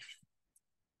safe?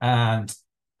 And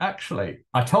actually,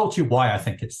 I told you why I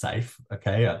think it's safe,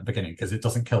 okay, at the beginning, because it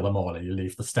doesn't kill them all, and you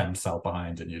leave the stem cell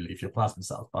behind and you leave your plasma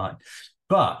cells behind.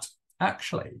 But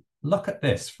actually, look at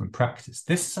this from practice.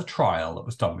 This is a trial that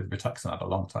was done with rituximab a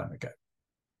long time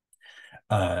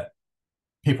ago.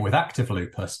 People with active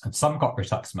lupus, and some got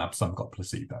rituximab, some got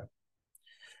placebo.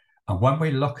 And when we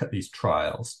look at these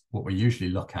trials, what we usually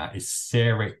look at is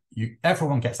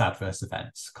everyone gets adverse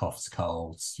events, coughs,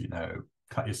 colds,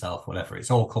 cut yourself, whatever. It's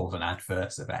all called an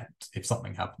adverse event if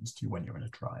something happens to you when you're in a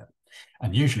trial.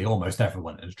 And usually almost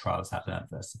everyone in a trial has had an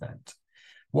adverse event.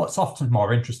 What's often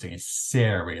more interesting is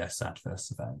serious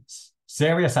adverse events.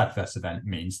 Serious adverse event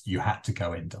means you had to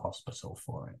go into hospital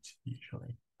for it,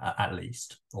 usually, at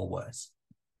least, or worse.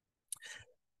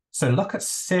 So look at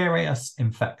serious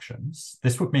infections.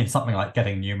 This would mean something like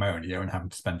getting pneumonia and having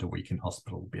to spend a week in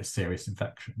hospital would be a serious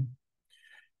infection.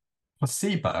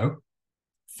 Placebo,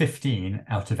 15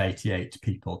 out of 88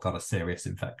 people got a serious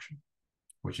infection,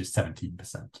 which is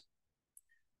 17%.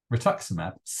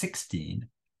 Rituximab, 16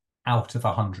 out of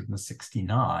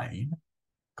 169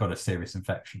 got a serious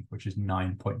infection, which is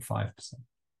 9.5%.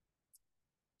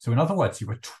 So in other words, you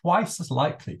were twice as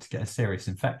likely to get a serious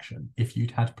infection if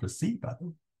you'd had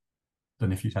placebo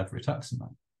than if you'd had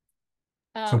rituximab.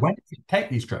 So when you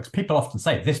take these drugs, people often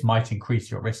say this might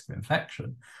increase your risk of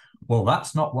infection. Well,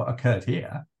 that's not what occurred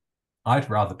here.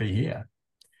 I'd rather be here.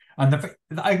 And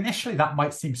initially that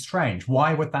might seem strange.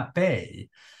 Why would that be?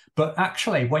 But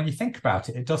actually, when you think about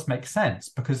it, it does make sense,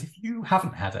 because if you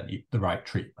haven't had the right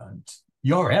treatment,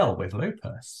 you're ill with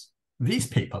lupus. these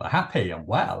people are happy and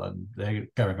well, and they're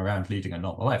going around leading a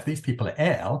normal life. These people are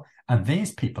ill, and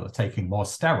these people are taking more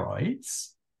steroids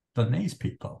than these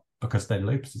people because their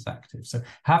lupus is active. So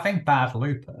having bad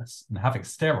lupus and having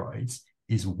steroids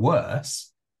is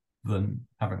worse than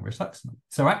having rituximab.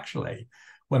 So actually,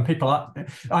 when people are,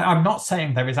 I'm not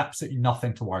saying there is absolutely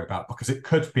nothing to worry about, because it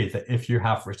could be that if you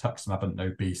have rituximab and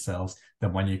no B cells,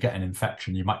 then when you get an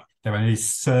infection, there are only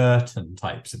certain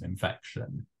types of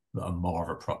infection that are more of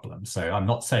a problem. So I'm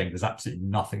not saying there's absolutely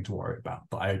nothing to worry about,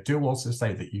 but I do also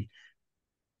say that you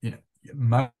know,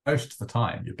 most of the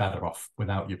time you're better off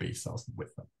without your B cells than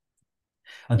with them.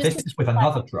 And this is with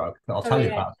another drug that I'll tell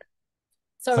you about.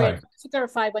 Sorry, to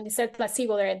clarify, when you said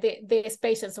placebo there, these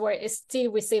patients were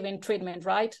still receiving treatment,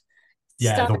 right?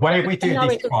 Yeah, the way we do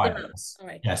these trials.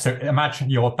 Right. Yeah, so imagine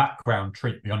your background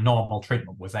treatment, your normal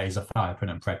treatment was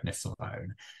azathioprine and prednisolone.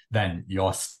 Then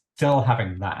you're still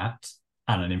having that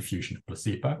and an infusion of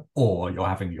placebo, or you're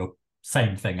having your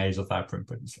same thing, azathioprine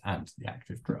and the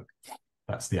active drug.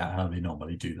 That's how they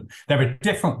normally do them. There are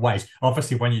different ways.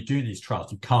 Obviously, when you do these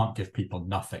trials, you can't give people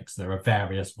nothing. So there are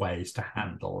various ways to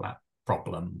handle that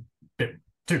problem. A bit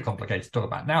too complicated to talk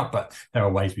about now, but there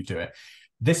are ways we do it.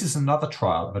 This is another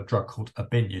trial of a drug called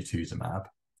obinutuzumab.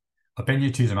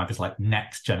 Obinutuzumab is like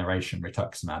next generation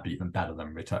rituximab, even better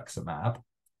than rituximab.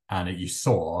 And you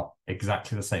saw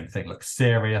exactly the same thing. Look,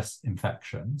 serious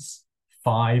infections,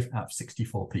 5 out of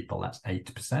 64 people, that's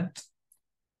 8%.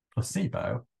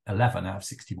 Placebo, 11 out of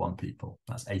 61 people,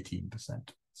 that's 18%.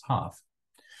 It's half.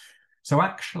 So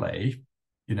actually,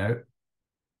 you know,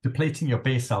 depleting your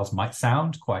B cells might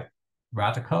sound quite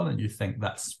radical, and you think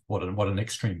that's what an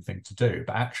extreme thing to do,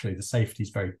 but actually the safety is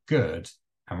very good.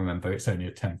 And remember, it's only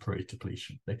a temporary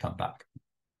depletion. They come back.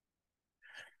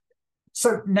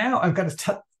 So now I'm going to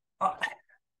tell,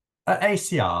 at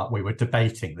ACR, we were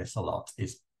debating this a lot.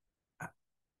 Is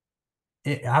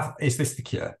this the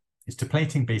cure? Is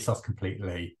depleting B cells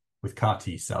completely with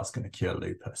CAR-T cells going to cure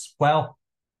lupus? Well,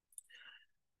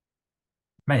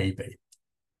 maybe.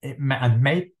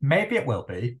 Maybe it will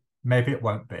be. Maybe it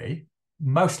won't be.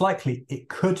 Most likely, it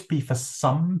could be for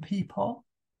some people,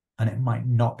 and it might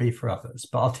not be for others.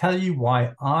 But I'll tell you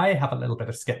why I have a little bit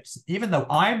of skepticism, even though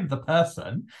I'm the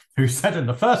person who said in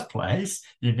the first place,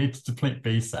 you need to deplete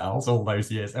B cells all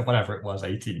those years, whatever it was,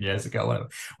 18 years ago, whatever.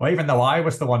 Or even though I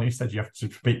was the one who said you have to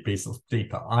deplete B cells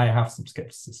deeper, I have some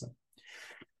skepticism.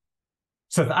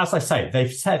 So as I say,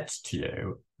 they've said to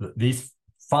you that these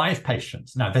 5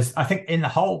 patients, now I think in the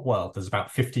whole world, there's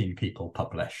about 15 people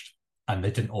published, and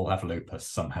they didn't all have lupus.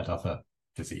 Some had other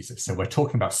diseases. So we're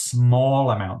talking about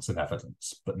small amounts of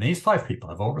evidence, but these 5 people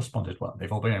have all responded well.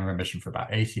 They've all been in remission for about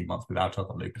 18 months without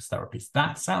other lupus therapies.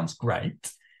 That sounds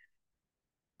great,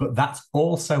 but that's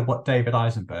also what David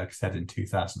Eisenberg said in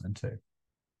 2002.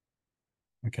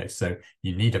 Okay, so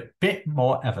you need a bit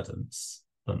more evidence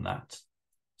than that.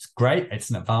 It's great, it's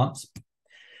an advance.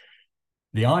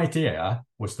 The idea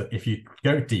was that if you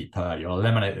go deeper, you'll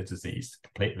eliminate the disease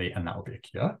completely, and that will be a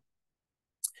cure.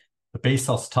 The B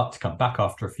cells start to come back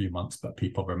after a few months, but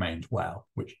people remained well,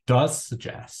 which does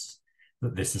suggest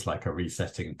that this is like a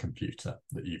resetting computer,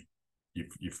 that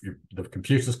the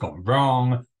computer's gone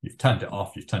wrong, you've turned it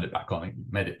off, you've turned it back on, and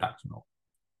you've made it back to normal.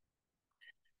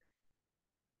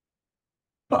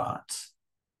 But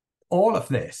all of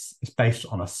this is based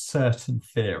on a certain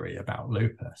theory about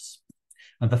lupus.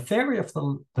 And the theory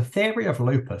of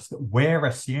lupus that we're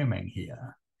assuming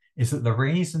here is that the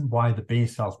reason why the B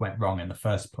cells went wrong in the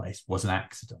first place was an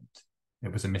accident.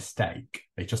 It was a mistake.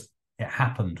 It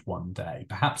happened one day.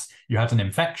 Perhaps you had an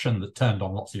infection that turned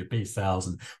on lots of your B cells,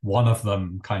 and one of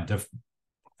them kind of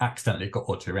accidentally got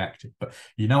autoreacted. But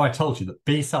you know, I told you that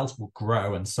B cells will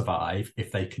grow and survive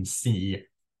if they can see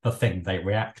the thing they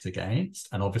react against.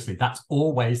 And obviously that's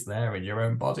always there in your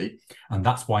own body. And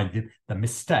that's why the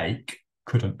mistake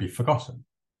couldn't be forgotten.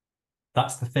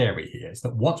 That's the theory here, is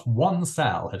that once one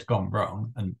cell had gone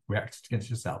wrong and reacted against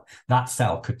yourself, that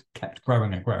cell kept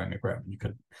growing and growing and growing.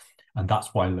 And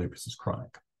that's why lupus is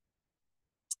chronic.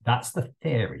 That's the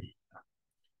theory.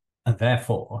 And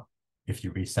therefore, if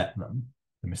you reset them,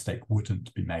 the mistake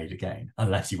wouldn't be made again,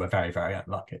 unless you were very, very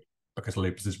unlucky, because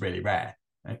lupus is really rare.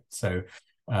 Right? So,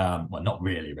 well, not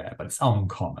really rare, but it's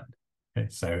uncommon. Okay?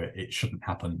 So it shouldn't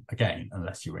happen again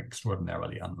unless you were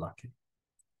extraordinarily unlucky.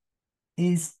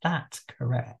 Is that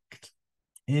correct?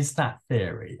 Is that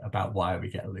theory about why we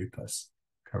get lupus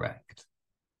correct?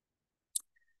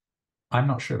 I'm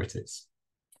not sure it is.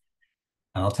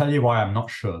 And I'll tell you why I'm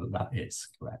not sure that that is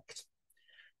correct.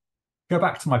 Go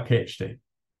back to my PhD.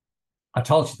 I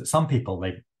told you that some people,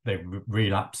 they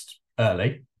relapsed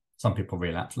early, some people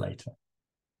relapsed later.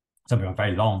 Some people have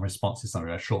very long responses, some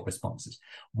people have short responses.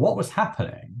 What was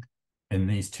happening in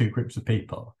these two groups of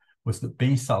people was that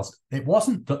B cells, it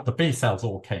wasn't that the B cells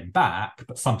all came back,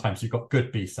 but sometimes you got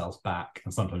good B cells back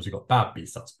and sometimes you got bad B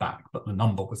cells back, but the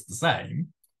number was the same,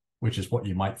 which is what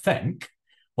you might think.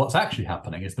 What's actually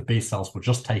happening is the B cells were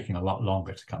just taking a lot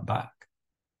longer to come back,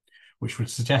 which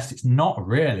would suggest it's not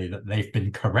really that they've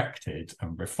been corrected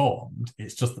and reformed,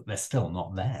 it's just that they're still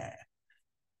not there.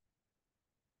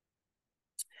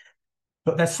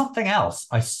 But there's something else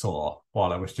I saw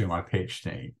while I was doing my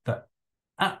PhD that,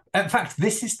 in fact,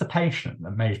 this is the patient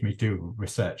that made me do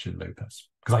research in lupus,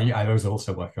 because I was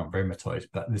also working on rheumatoid,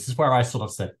 but this is where I sort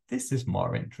of said, this is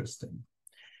more interesting.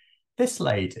 This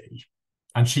lady,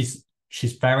 and she's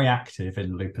very active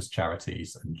in lupus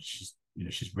charities, and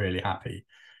she's really happy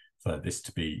for this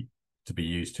to be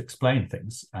used to explain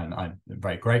things, and I'm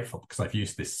very grateful because I've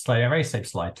used this very safe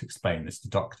slide to explain this to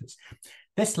doctors.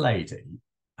 This lady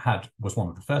was one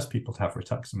of the first people to have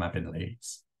rituximab in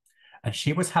Leeds, and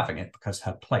she was having it because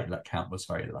her platelet count was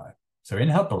very low. So in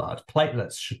her blood,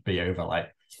 platelets should be over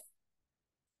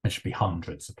there should be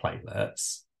hundreds of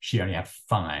platelets. She only had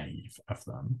 5 of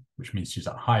them, which means she's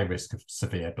at high risk of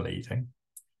severe bleeding.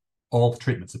 All the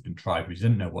treatments have been tried. We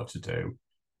didn't know what to do.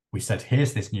 We said,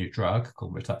 here's this new drug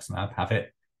called rituximab, have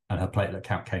it. And her platelet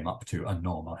count came up to a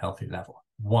normal, healthy level.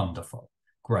 Wonderful.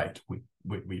 Great. We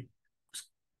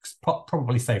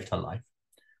probably saved her life.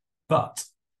 But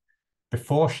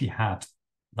before she had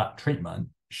that treatment,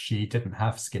 she didn't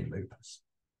have skin lupus.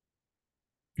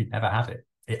 She'd never had it.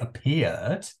 It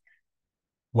appeared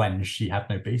when she had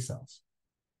no B cells.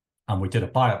 And we did a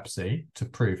biopsy to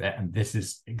prove it, and this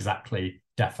is exactly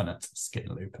definite skin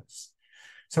lupus.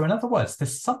 So in other words,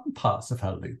 there's some parts of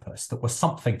her lupus that were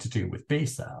something to do with B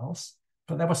cells,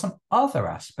 but there were some other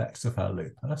aspects of her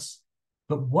lupus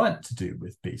that weren't to do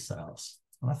with B cells.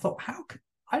 And I thought,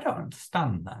 I don't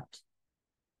understand that.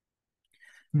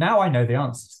 Now I know the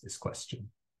answer to this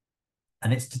question.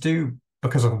 And it's to do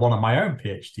because of one of my own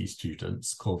PhD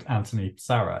students called Anthony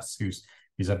Saras,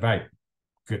 he's a very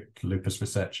good lupus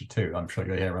researcher too. I'm sure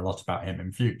you'll hear a lot about him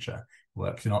in future. He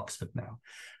works in Oxford now.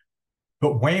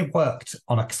 But we worked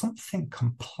on something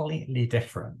completely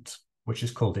different, which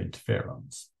is called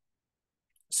interferons.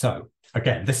 So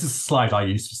again, this is a slide I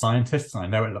use for scientists, and I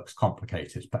know it looks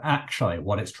complicated, but actually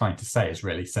what it's trying to say is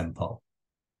really simple.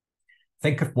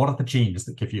 Think of what are the genes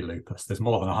that give you lupus. There's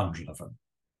more than 100 of them.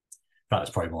 In fact, there's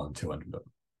probably more than 200 of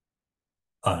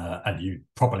them. And you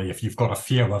probably, if you've got a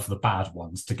few of the bad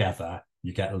ones together,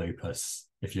 you get lupus.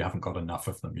 If you haven't got enough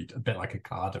of them, a bit like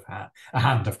a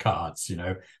hand of cards,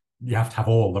 you have to have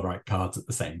all the right cards at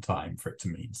the same time for it to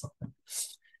mean something.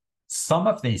 Some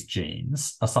of these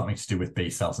genes are something to do with B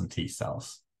cells and T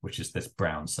cells, which is this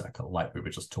brown circle, like we were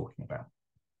just talking about.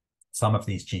 Some of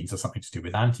these genes are something to do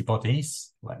with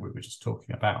antibodies, like we were just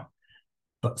talking about.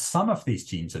 But some of these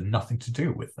genes are nothing to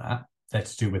do with that. They're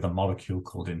to do with a molecule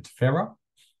called interferon.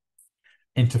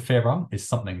 Interferon is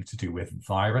something to do with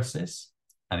viruses,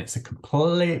 and it's a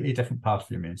completely different part of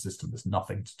the immune system. There's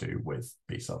nothing to do with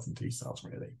B cells and T cells,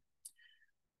 really.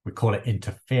 We call it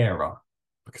interferon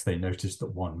because they noticed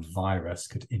that one virus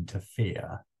could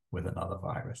interfere with another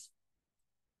virus.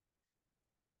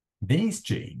 These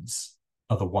genes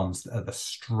are the ones that are the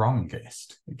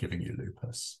strongest at giving you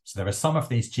lupus. So there are some of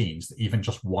these genes that even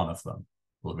just one of them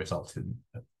will result in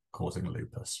causing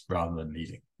lupus rather than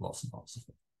needing lots and lots of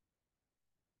them.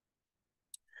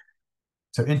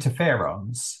 So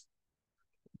interferons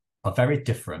are very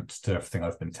different to everything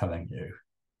I've been telling you.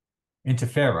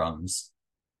 Interferons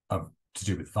are to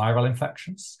do with viral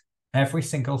infections. Every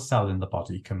single cell in the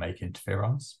body can make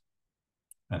interferons,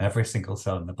 and every single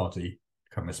cell in the body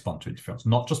can respond to interferons,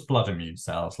 not just blood immune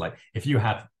cells. Like if you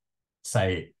had,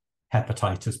 say,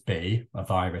 hepatitis B, a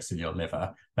virus in your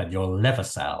liver, then your liver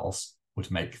cells would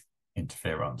make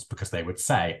interferons because they would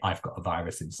say, I've got a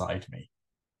virus inside me.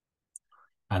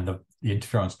 And the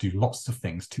interferons do lots of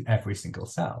things to every single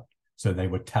cell. So they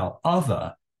would tell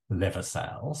other liver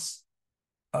cells,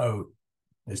 oh,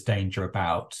 there's danger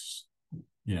about,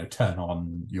 turn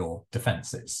on your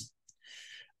defenses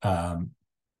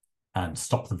and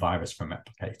stop the virus from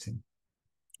replicating.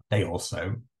 They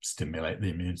also stimulate the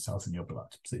immune cells in your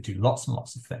blood. So they do lots and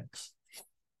lots of things.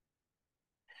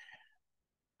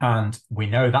 And we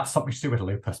know that's something to do with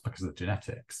lupus because of the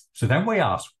genetics. So then we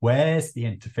ask, where's the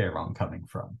interferon coming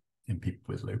from in people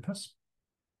with lupus?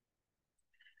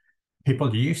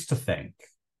 People used to think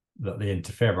that the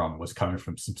interferon was coming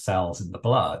from some cells in the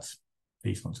blood,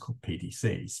 these ones called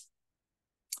PDCs.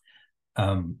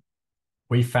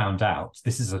 we found out,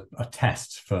 this is a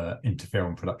test for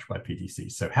interferon production by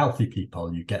PDC. So healthy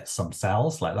people, you get some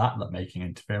cells like that making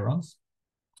interferons.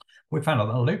 We found out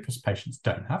that lupus patients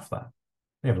don't have that.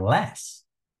 They have less.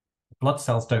 Blood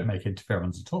cells don't make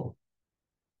interferons at all.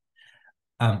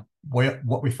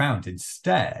 What we found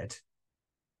instead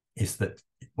is that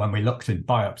when we looked in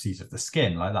biopsies of the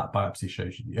skin, like that biopsy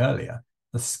showed you earlier,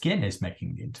 the skin is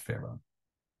making the interferon.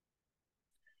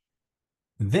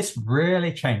 This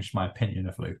really changed my opinion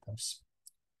of lupus,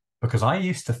 because I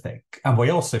used to think, and we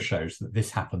also shows that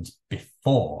this happens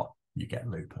before you get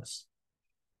lupus.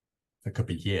 It could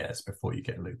be years before you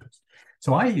get lupus.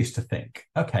 So I used to think,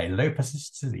 okay, lupus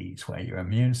is a disease where your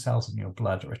immune cells in your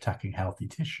blood are attacking healthy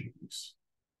tissues.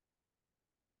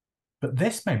 But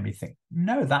this made me think,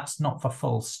 no, that's not the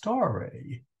full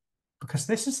story, because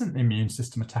this isn't the immune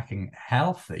system attacking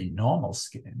healthy, normal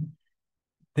skin.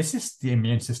 This is the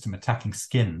immune system attacking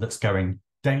skin that's going,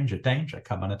 danger, danger,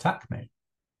 come and attack me.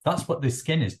 That's what the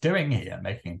skin is doing here,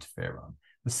 making interferon.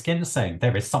 The skin's saying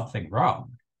there is something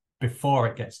wrong before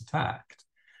it gets attacked.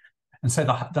 And so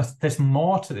there's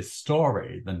more to this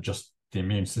story than just the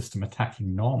immune system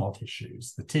attacking normal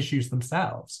tissues, the tissues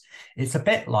themselves. It's a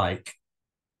bit like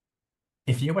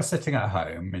if you were sitting at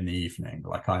home in the evening,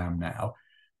 like I am now,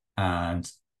 and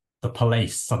the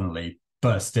police suddenly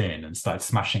burst in and started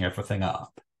smashing everything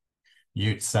up,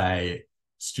 you'd say,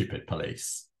 stupid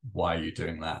police, why are you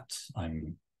doing that?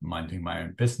 I'm minding my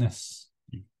own business.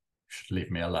 You should leave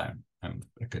me alone. I'm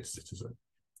a good citizen.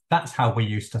 That's how we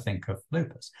used to think of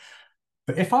lupus.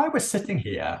 But if I was sitting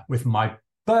here with my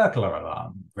burglar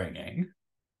alarm ringing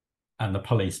and the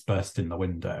police burst in the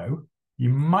window, you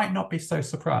might not be so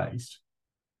surprised.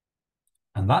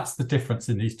 And that's the difference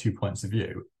in these 2 points of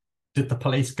view. Did the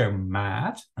police go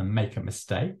mad and make a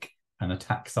mistake and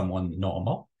attack someone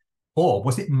normal? Or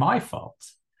was it my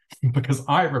fault because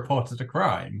I reported a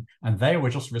crime and they were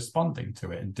just responding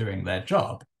to it and doing their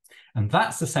job? And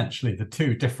that's essentially the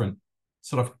two different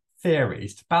sort of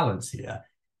theories to balance here.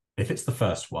 If it's the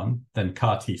first one, then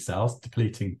CAR-T cells,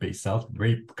 depleting B cells,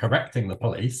 correcting the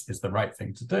police is the right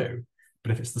thing to do.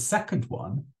 But if it's the second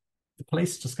one, the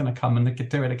police are just going to come and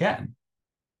do it again,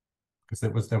 because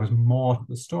there was more to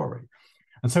the story.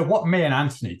 And so what me and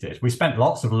Anthony did, we spent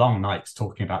lots of long nights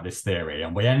talking about this theory,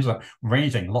 and we ended up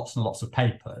reading lots and lots of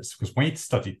papers because we'd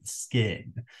studied the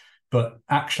skin, but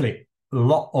actually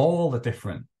all the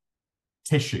different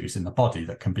tissues in the body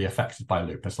that can be affected by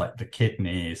lupus, like the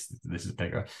kidneys, this is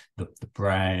bigger, the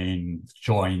brain, the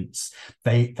joints,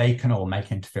 they can all make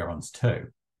interferons too.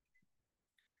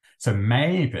 So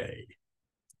maybe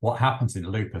what happens in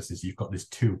lupus is you've got this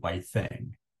two-way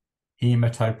thing.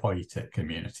 Hematopoietic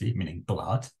immunity, meaning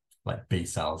blood, like B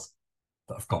cells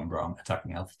that have gone wrong,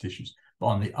 attacking healthy tissues. But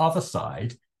on the other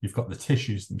side, you've got the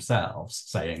tissues themselves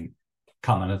saying,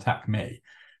 come and attack me.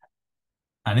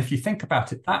 And if you think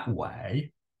about it that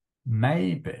way,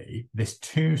 maybe there's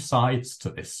two sides to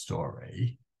this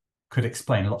story could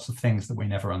explain lots of things that we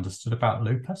never understood about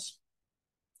lupus.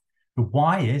 But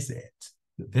why is it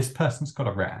that this person's got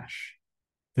a rash,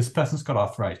 this person's got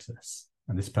arthritis,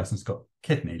 and this person's got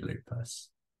kidney lupus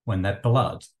when their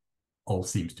blood all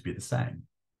seems to be the same?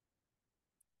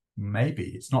 Maybe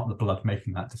it's not the blood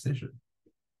making that decision.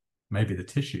 Maybe the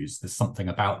tissues, there's something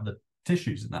about the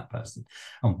tissues in that person.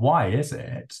 And why is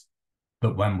it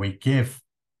that when we give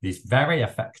these very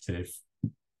effective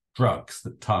drugs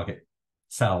that target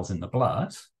cells in the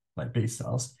blood, like B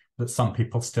cells, that some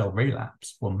people still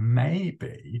relapse? Well,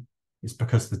 maybe it's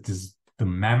because the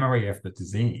memory of the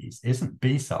disease isn't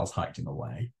B cells hiding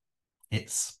away,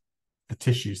 it's the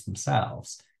tissues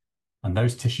themselves. And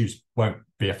those tissues won't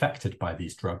be affected by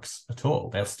these drugs at all.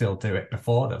 They'll still do it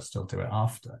before, they'll still do it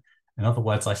after. In other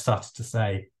words, I started to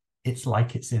say, it's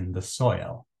like it's in the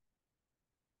soil.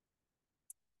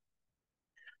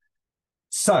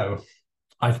 So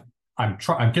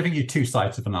I'm giving you two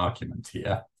sides of an argument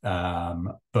here,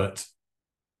 but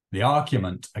the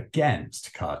argument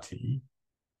against CAR-T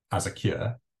as a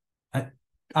cure,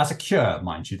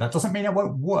 mind you, that doesn't mean it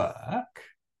won't work,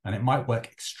 and it might work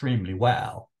extremely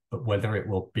well, but whether it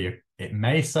will be, it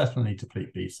may certainly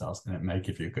deplete B cells and it may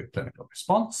give you a good clinical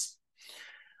response.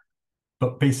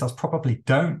 But B cells probably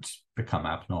don't become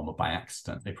abnormal by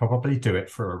accident. They probably do it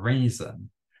for a reason,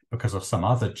 because of some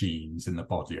other genes in the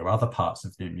body or other parts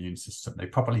of the immune system.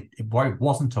 It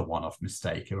wasn't a one-off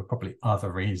mistake. It were probably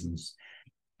other reasons.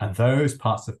 And those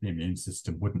parts of the immune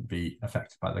system wouldn't be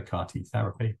affected by the CAR-T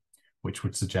therapy, which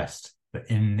would suggest that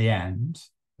in the end,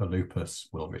 the lupus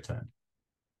will return.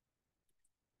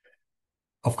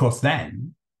 Of course,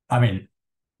 then, I mean,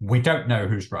 we don't know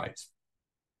who's right.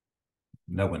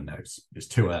 No one knows. It's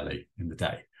too early in the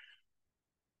day.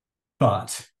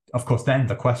 But of course, then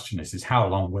the question is how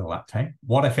long will that take?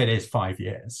 What if it is 5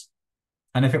 years?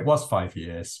 And if it was 5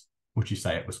 years, would you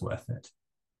say it was worth it?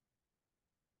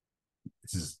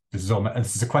 This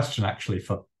is a question actually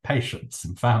for patients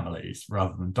and families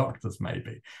rather than doctors,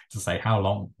 maybe, to say how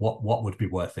long, what would be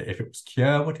worth it? If it was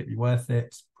cure, would it be worth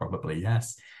it? Probably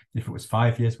yes. If it was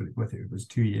 5 years, would it be worth it? If it was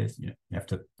 2 years, you have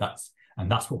to, that's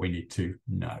what we need to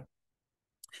know.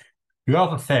 The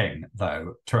other thing,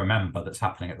 though, to remember that's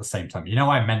happening at the same time,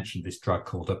 I mentioned this drug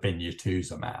called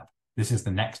obinutuzumab. This is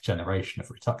the next generation of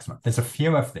rituximab. There's a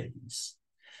few of these.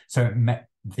 So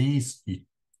these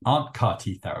aren't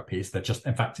CAR-T therapies. They're just,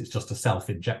 in fact, it's just a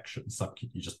self-injection. So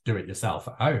you just do it yourself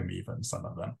at home, even some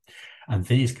of them. And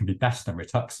these can be better than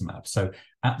rituximab. So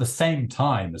at the same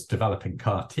time as developing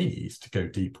CAR-Ts to go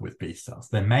deeper with B cells,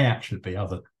 there may actually be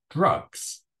other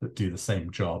drugs that do the same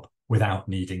job without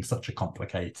needing such a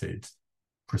complicated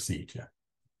procedure.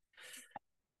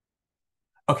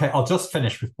 Okay, I'll just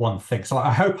finish with one thing. So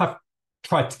I hope I've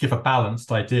tried to give a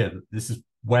balanced idea that this is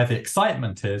where the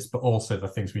excitement is, but also the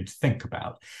things we need to think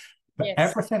about. But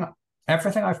yes,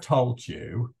 everything I've told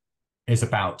you is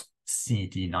about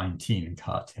CD19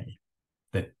 CAR-T.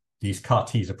 That these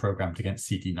CAR-Ts are programmed against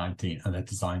CD19 and they're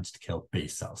designed to kill B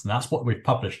cells. And that's what we've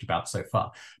published about so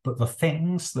far. But the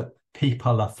things that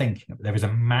people are thinking of, there is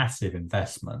a massive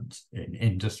investment in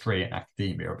industry and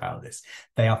academia about this.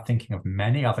 They are thinking of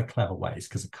many other clever ways,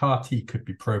 because a CAR-T could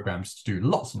be programmed to do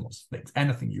lots and lots of things,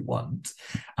 anything you want.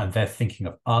 And they're thinking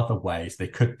of other ways they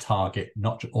could target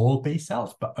not all B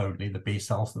cells, but only the B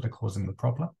cells that are causing the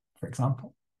problem, for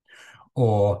example.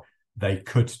 Or they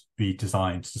could be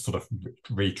designed to sort of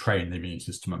retrain the immune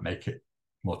system and make it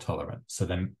more tolerant. So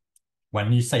then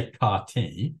when you say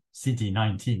CAR-T,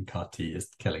 CD19 CAR-T is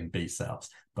killing B cells,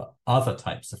 but other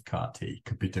types of CAR-T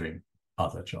could be doing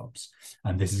other jobs.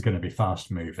 And this is going to be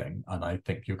fast moving. And I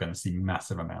think you're going to see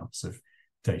massive amounts of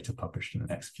data published in the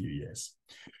next few years.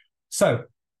 So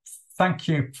thank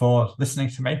you for listening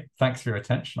to me. Thanks for your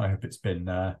attention. I hope it's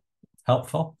been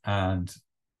helpful, and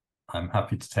I'm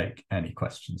happy to take any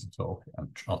questions at all, and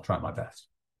I'll try my best.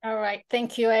 All right.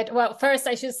 Thank you, Ed. Well, first,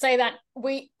 I should say that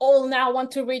we all now want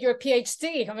to read your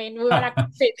PhD. I mean, we're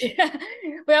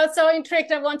all so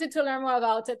intrigued. I wanted to learn more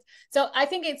about it. So I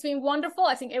think it's been wonderful.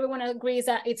 I think everyone agrees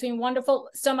that it's been wonderful.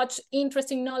 So much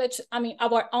interesting knowledge. I mean,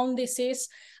 our own disease,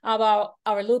 about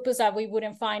our lupus that we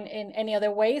wouldn't find in any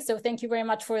other way. So thank you very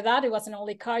much for that. It wasn't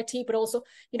only CAR-T, but also,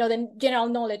 the general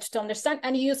knowledge to understand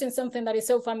and using something that is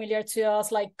so familiar to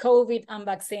us like COVID and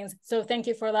vaccines. So thank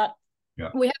you for that. Yeah.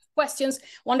 We have questions.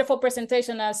 Wonderful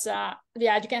presentation. As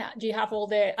you have all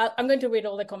the. I'm going to read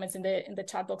all the comments in the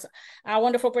chat box.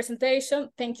 Wonderful presentation.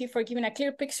 Thank you for giving a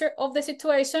clear picture of the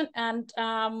situation, and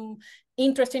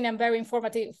interesting and very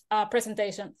informative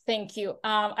presentation. Thank you.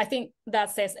 I think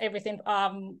that says everything.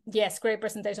 Yes, great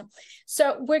presentation.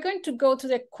 So we're going to go to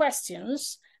the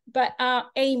questions. But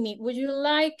Amy, would you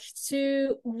like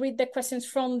to read the questions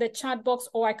from the chat box,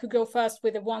 or I could go first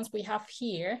with the ones we have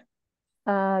here?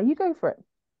 You go for it.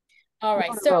 All right.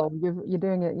 So you're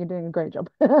doing it. You're doing a great job.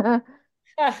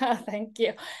 Thank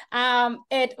you.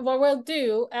 Ed, what we'll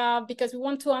do, because we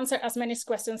want to answer as many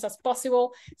questions as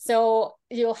possible, so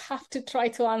you'll have to try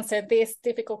to answer these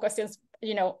difficult questions,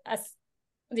 at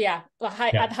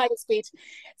high speed.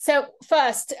 So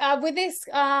first, with this,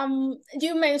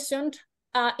 you mentioned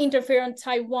interferon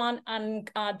type 1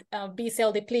 and B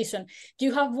cell depletion.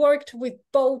 You have worked with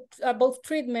both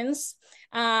treatments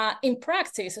in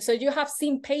practice. So you have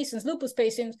seen patients, lupus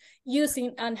patients,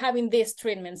 using and having these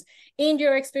treatments. In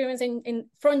your experience,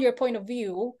 from your point of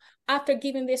view, after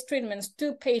giving these treatments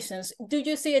to patients, do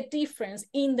you see a difference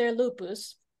in their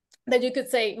lupus that you could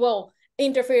say, well,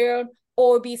 interferon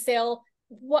or B cell?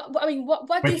 What do you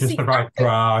see? Which is the right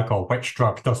drug, or which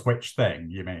drug does which thing,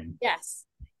 you mean? Yes.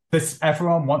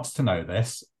 Everyone wants to know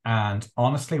this, and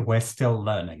honestly, we're still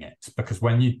learning it, because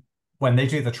when they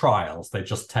do the trials, they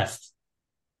just test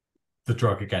the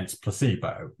drug against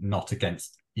placebo, not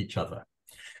against each other.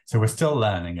 So we're still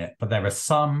learning it, but there are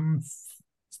some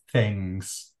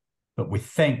things that we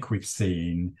think we've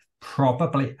seen.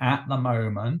 Probably at the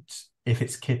moment, if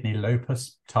it's kidney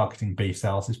lupus, targeting B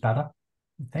cells is better,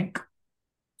 I think.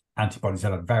 Antibodies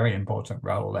have a very important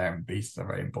role there, and B cells have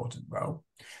a very important role.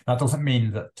 That doesn't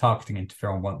mean that targeting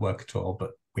interferon won't work at all,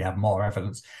 but we have more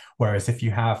evidence. Whereas if you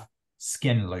have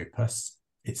skin lupus,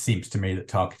 it seems to me that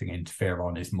targeting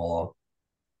interferon is more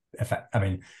effective. I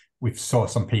mean, we saw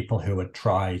some people who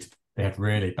they had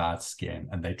really bad skin,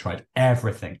 and they tried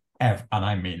everything, and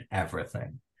I mean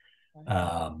everything.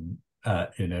 And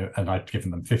I'd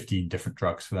given them 15 different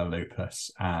drugs for their lupus,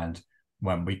 and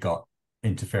when we got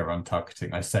interferon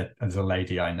targeting. I said, there's a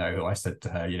lady I know who I said to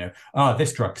her, you know, oh,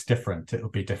 this drug's different, it'll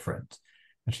be different.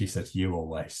 And she said, you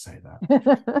always say that.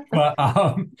 But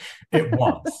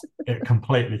it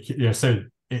completely, you know, so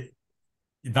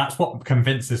that's what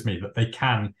convinces me that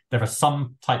there are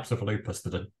some types of lupus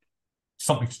that are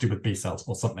something to do with B cells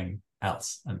or something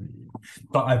else.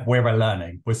 But we're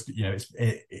learning. You know,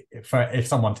 if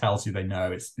someone tells you they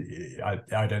know,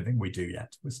 I don't think we do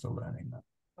yet. We're still learning that.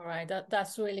 All right,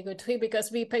 that's really good too,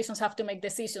 because we patients have to make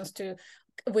decisions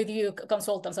with you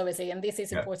consultants, obviously, and this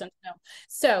is important to know.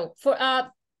 So for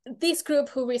this group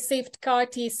who received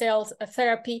CAR-T cells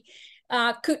therapy,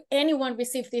 could anyone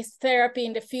receive this therapy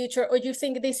in the future, or do you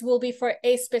think this will be for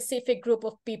a specific group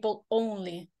of people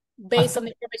only, based on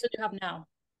the information you have now?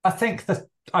 I think that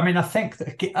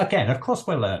again, of course,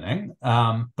 we're learning,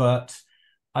 but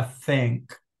I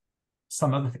think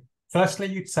firstly,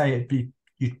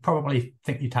 you'd probably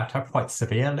think you'd have to have quite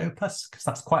severe lupus, because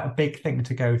that's quite a big thing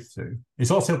to go through. It's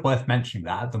also worth mentioning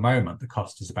that at the moment, the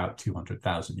cost is about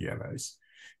 200,000 euros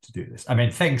to do this. I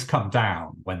mean, things come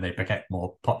down when they get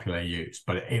more popular use,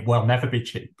 but it will never be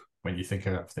cheap when you think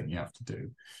of everything you have to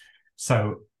do.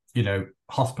 So, you know,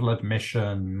 hospital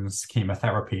admissions,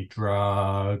 chemotherapy,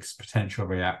 drugs, potential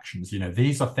reactions, you know,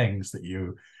 these are things that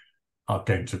you'll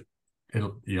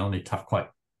need to have quite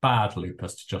bad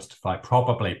lupus to justify,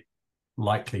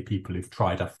 likely people who've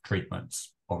tried off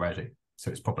treatments already.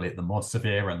 So it's probably at the more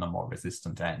severe and the more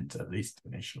resistant end, at least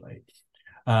initially.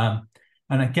 And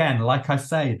again, like I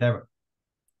say,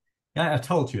 I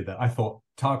told you that I thought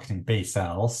targeting B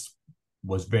cells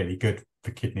was really good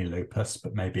for kidney lupus,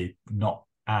 but maybe not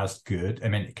as good. I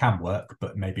mean, it can work,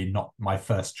 but maybe not my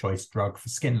first choice drug for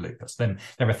skin lupus. Then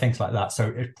there are things like that.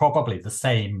 So it's probably the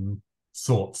same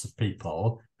sorts of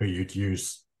people who you'd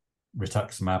use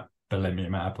rituximab,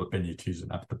 belimumab, or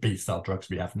binutuzumab, the B cell drugs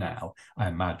we have now. I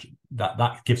imagine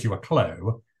that gives you a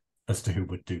clue as to who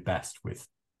would do best with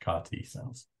CAR-T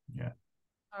cells. Yeah.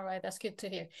 All right, that's good to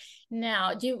hear.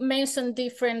 Now, you mentioned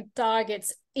different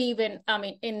targets, even, I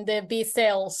mean, in the B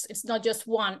cells, it's not just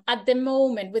one. At the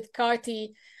moment with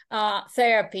CAR-T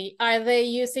therapy, are they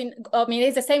using, I mean,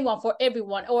 it's the same one for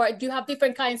everyone, or do you have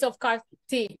different kinds of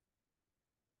CAR-T?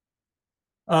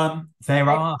 There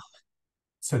are.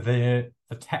 So the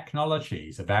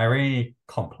technologies are very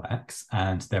complex,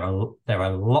 and there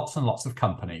are lots and lots of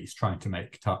companies trying to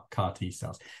make CAR-T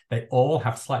cells. They all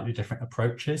have slightly different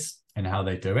approaches in how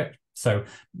they do it. So,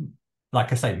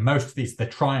 like I say, most of these, they're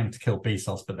trying to kill B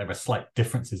cells, but there are slight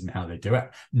differences in how they do it.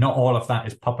 Not all of that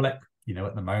is public, you know,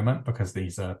 at the moment, because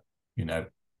these are, you know,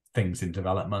 things in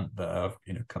development that are,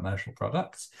 you know, commercial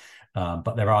products.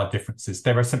 But there are differences.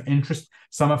 There are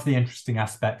some of the interesting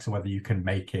aspects of whether you can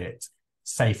make it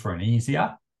safer and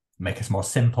easier, make a more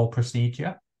simple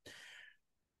procedure.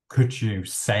 Could you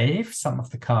save some of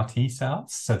the CAR-T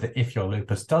cells so that if your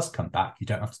lupus does come back, you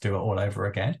don't have to do it all over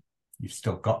again? You've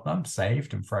still got them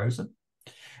saved and frozen.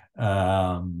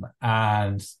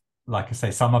 And like I say,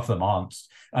 some of them aren't.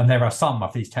 And there are some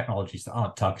of these technologies that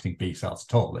aren't targeting B cells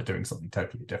at all. They're doing something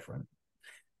totally different.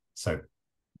 So,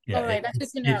 yeah, all right, that's good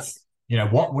to know. It's, you know,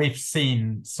 what we've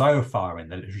seen so far in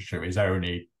the literature is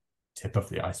only tip of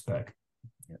the iceberg.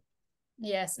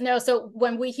 Yes. No, so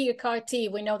when we hear CAR-T,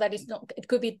 we know that it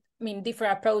could be, I mean,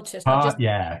 different approaches.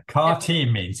 CAR-T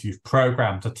means you've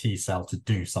programmed a T cell to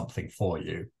do something for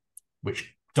you,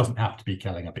 which doesn't have to be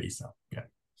killing a B cell. Yeah.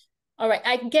 All right.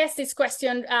 I guess this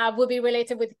question will be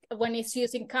related with when it's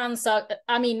used in cancer.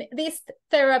 I mean, this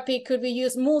therapy could be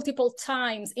used multiple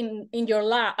times in your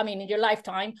in your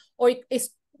lifetime, or it's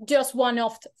just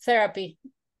one-off therapy.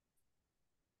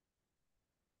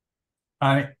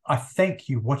 I think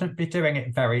you wouldn't be doing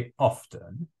it very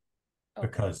often,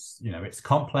 because, you know, it's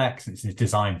complex and it's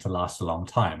designed to last a long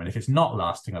time. And if it's not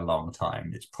lasting a long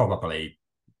time, it's probably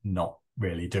not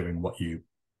really doing what you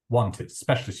wanted,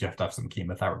 especially if you have to have some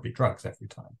chemotherapy drugs every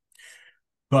time.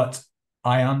 But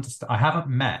I understand. I haven't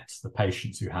met the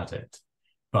patients who had it,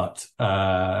 but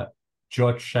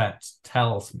George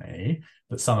tells me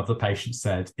that some of the patients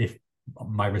said, if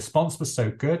my response was so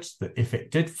good that if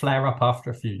it did flare up after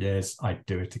a few years, I'd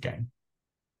do it again.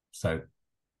 So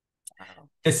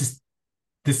this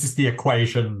is the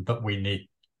equation that we need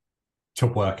to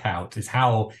work out, is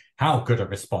how good a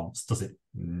response does it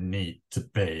need to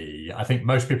be. I think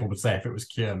most people would say if it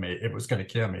was going to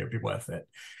cure me, it'd be worth it.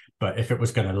 But if it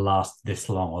was going to last this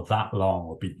long or that long,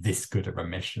 or be this good a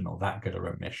remission or that good a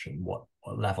remission, what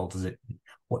level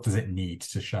what does it need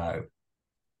to show?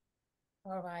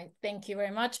 All right, thank you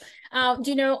very much. Do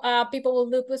you know, people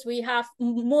with lupus, we have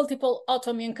multiple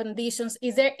autoimmune conditions.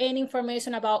 Is there any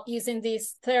information about using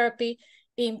this therapy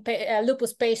in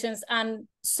lupus patients and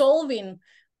solving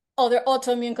other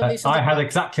autoimmune conditions. I had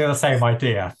exactly the same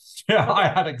idea. Yeah, okay. I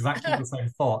had exactly the same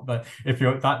thought, that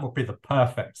that would be the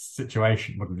perfect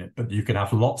situation, wouldn't it? But you could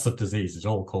have lots of diseases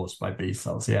all caused by B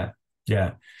cells. Yeah.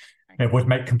 It would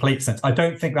make complete sense. I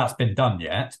don't think that's been done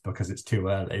yet because it's too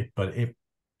early, but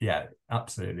yeah,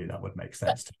 absolutely, that would make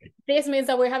sense to me. This means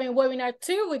that we're having webinar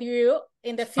 2 with you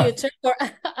in the future for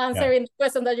answering the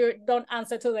question that you don't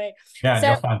answer today. Yeah, and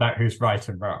you'll find out who's right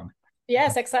and wrong.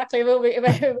 Yes, exactly. It will be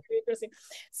very, very interesting.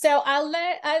 So I'll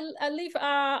leave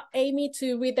Amy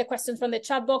to read the questions from the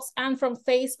chat box and from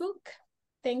Facebook.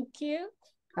 Thank you.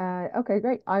 Okay,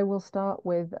 great. I will start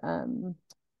with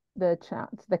the chat.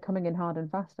 They're coming in hard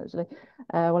and fast, actually.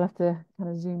 We'll have to kind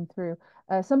of zoom through.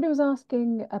 Somebody was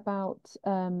asking about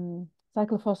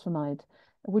cyclophosphamide.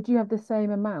 Would you have the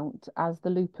same amount as the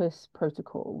lupus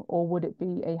protocol, or would it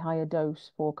be a higher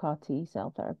dose for CAR-T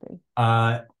cell therapy?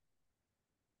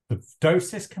 The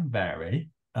doses can vary.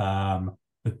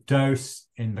 The dose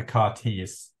in the CAR-T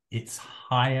it's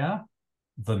higher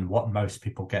than what most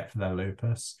people get for their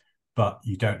lupus, but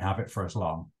you don't have it for as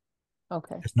long.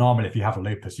 Okay. Because normally if you have a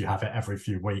lupus, you have it every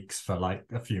few weeks for like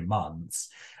a few months.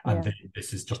 And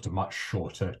this is just a much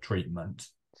shorter treatment.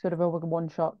 Sort of a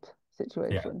one-shot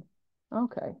situation. Yeah.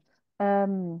 Okay.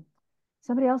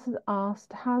 Somebody else has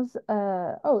asked,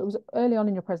 it was early on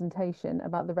in your presentation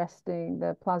about the resting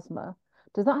the plasma.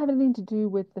 Does that have anything to do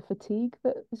with the fatigue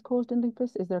that is caused in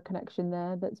lupus? Is there a connection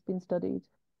there that's been studied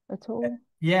at all?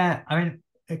 Yeah, I mean,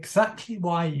 exactly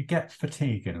why you get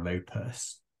fatigue in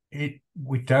lupus,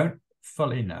 we don't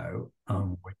fully know.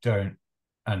 We don't,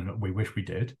 and we wish we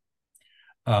did.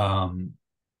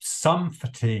 Some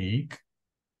fatigue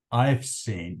I've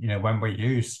seen, when we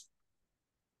use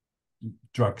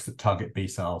drugs that target B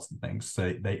cells and things,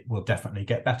 so they will definitely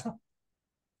get better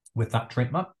with that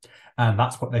treatment. And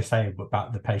that's what they say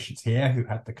about the patients here who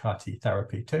had the CAR-T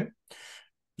therapy too.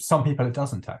 Some people it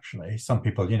doesn't actually. Some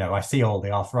people, I see all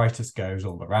the arthritis goes,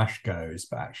 all the rash goes,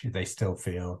 but actually they still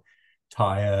feel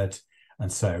tired.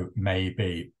 And so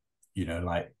maybe,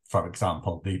 like, for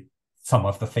example, some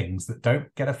of the things that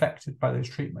don't get affected by those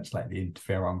treatments, like the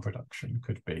interferon production,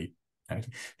 could be.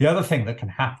 The other thing that can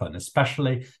happen,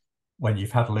 especially when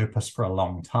you've had lupus for a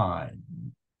long time,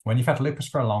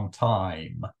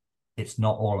 it's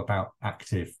not all about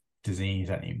active disease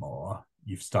anymore.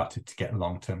 You've started to get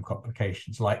long-term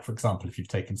complications. Like, for example, if you've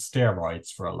taken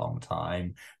steroids for a long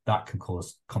time, that can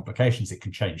cause complications. It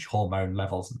can change hormone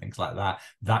levels and things like that.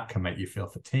 That can make you feel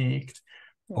fatigued.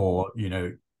 Yeah. Or,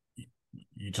 you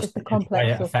just, the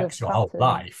way it affects your whole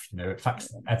life. It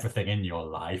affects everything in your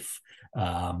life.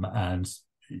 And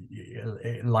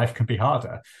life can be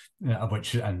harder,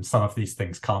 and some of these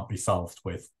things can't be solved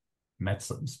with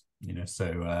medicines,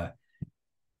 so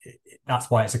that's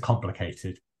why it's a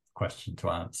complicated question to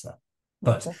answer.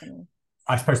 But definitely.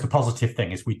 I suppose the positive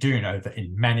thing is we do know that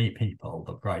in many people,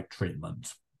 the right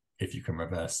treatment, if you can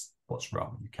reverse what's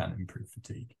wrong, you can improve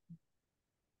fatigue.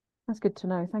 That's good to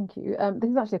know. Thank you.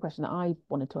 This is actually a question that I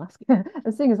wanted to ask,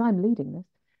 and seeing as I'm leading this,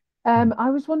 I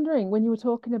was wondering, when you were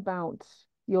talking about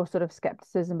your sort of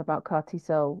skepticism about CAR-T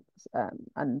cells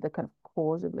and the kind of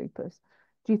cause of lupus,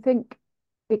 do you think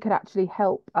it could actually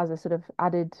help as a sort of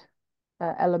added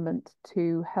element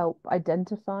to help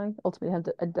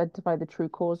ultimately identify the true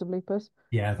cause of lupus?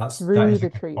 Yeah, that through is the a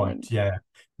good treatment. point. Yeah,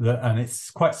 and it's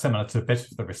quite similar to a bit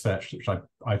of the research which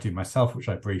I do myself, which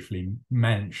I briefly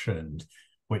mentioned,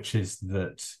 which is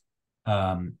that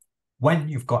when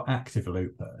you've got active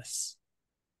lupus,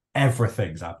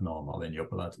 everything's abnormal in your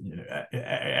blood.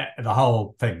 The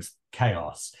whole thing's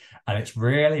chaos, and it's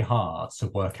really hard to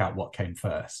work out what came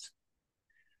first.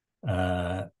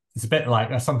 It's a bit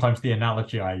like, sometimes the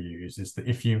analogy I use is that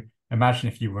if you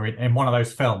were in one of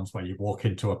those films where you walk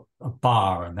into a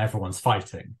bar and everyone's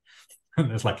fighting, and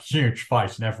there's like a huge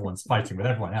fight and everyone's fighting with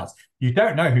everyone else, you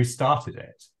don't know who started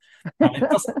it.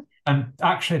 And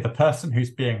actually the person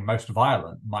who's being most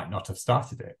violent might not have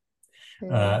started it.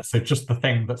 Yeah. So just the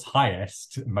thing that's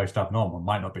highest, most abnormal,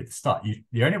 might not be the start.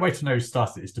 The only way to know who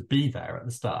started it is to be there at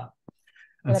the start.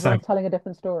 And everyone's telling a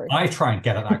different story. I try and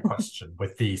get at that question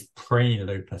with these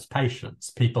pre-lupus patients,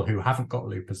 people who haven't got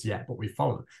lupus yet, but we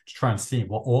follow them to try and see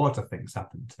what order things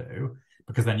happen to,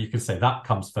 because then you can say that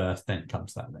comes first, then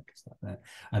comes that, then comes that,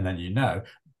 and then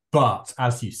But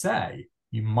as you say,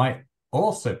 you might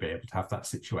also be able to have that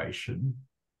situation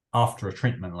after a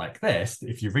treatment like this.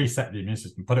 If you reset the immune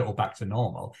system, put it all back to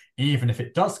normal, even if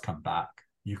it does come back,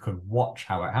 you can watch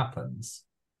how it happens,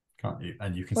 can't you?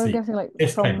 And you can see, I'm guessing, like,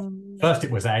 first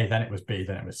it was A, then it was B,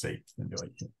 then it was C.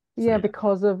 Yeah,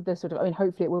 because of the sort of,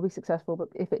 hopefully it will be successful, but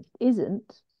if it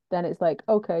isn't, then it's like,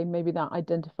 okay, maybe that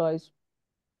identifies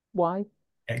why.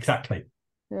 Exactly.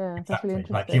 Yeah, that's really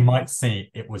Exactly. Like interesting. you might see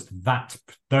it was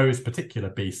those particular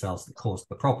B cells that caused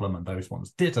the problem and those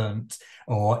ones didn't,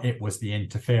 or it was the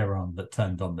interferon that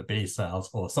turned on the B cells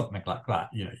or something like that.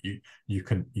 You know, you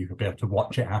can be able to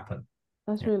watch it happen.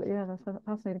 That's really, yeah, that's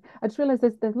fascinating. I just realized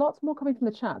there's lots more coming from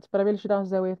the chat, but I really should ask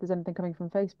Zoe if there's anything coming from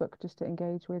Facebook just to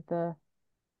engage with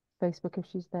Facebook if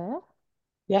she's there.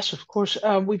 Yes, of course.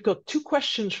 We've got two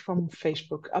questions from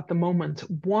Facebook at the moment.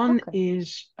 One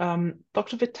is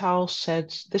Dr. Vital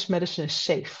said this medicine is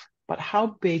safe, but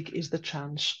how big is the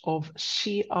chance of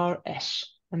CRS?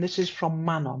 And this is from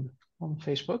Manon on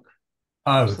Facebook.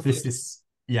 Oh, this is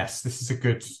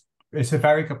it's a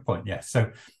very good point. Yes.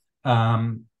 So,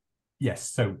 yes.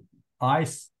 So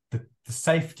the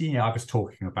safety I was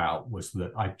talking about was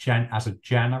that as a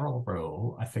general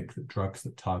rule, I think that drugs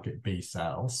that target B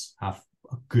cells have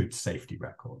a good safety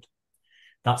record.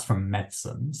 That's from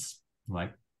medicines,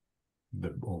 like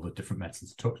all the different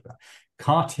medicines I talked about.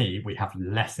 CAR-T, we have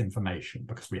less information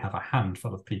because we have a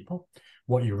handful of people.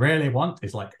 What you really want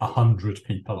is like 100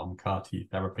 people on CAR-T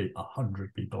therapy,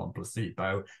 100 people on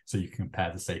placebo, so you can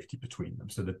compare the safety between them.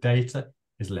 So the data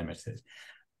is limited.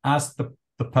 As the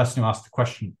person who asked the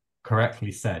question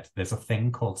correctly said, there's a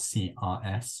thing called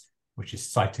CRS, which is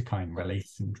cytokine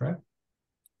release syndrome.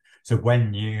 So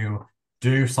when you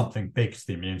do something big to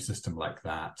the immune system like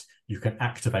that, you can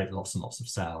activate lots and lots of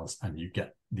cells and you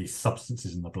get these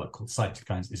substances in the blood called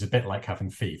cytokines. It's a bit like having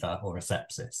fever or a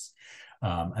sepsis.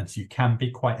 And so you can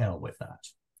be quite ill with that.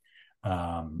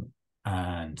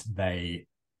 And they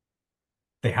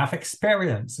have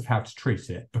experience of how to treat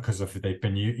it because they've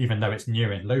been, even though it's new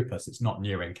in lupus, it's not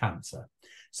new in cancer.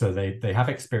 So they have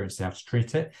experience of how to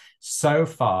treat it. So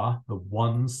far, the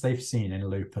ones they've seen in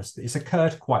lupus, it's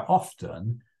occurred quite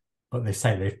often, but they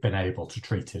say they've been able to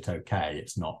treat it okay.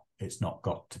 It's not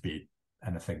got to be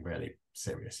anything really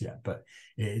serious yet. But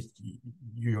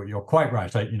you're quite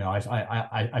right.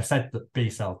 I said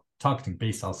that targeting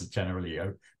B cells has generally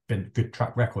been a good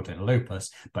track record in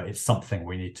lupus, but it's something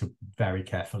we need to very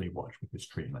carefully watch with this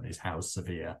treatment. Is how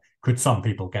severe could some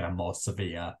people get a more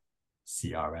severe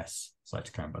CRS,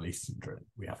 cytokine release syndrome?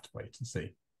 We have to wait and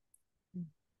see.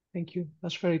 Thank you.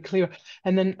 That's very clear.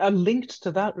 And then linked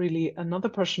to that, really, another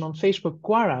person on Facebook,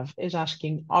 Guarav, is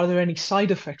asking, are there any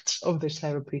side effects of this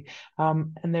therapy?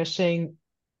 And they're saying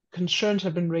concerns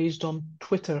have been raised on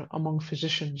Twitter among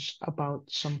physicians about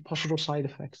some possible side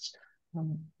effects.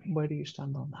 Where do you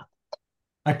stand on that?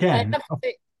 Again,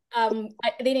 I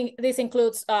think this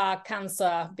includes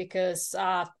cancer because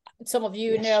some of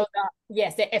you know that,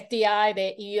 yes, the FDA,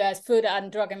 the US Food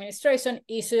and Drug Administration,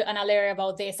 issued an alert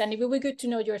about this, and it would be good to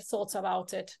know your thoughts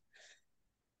about it.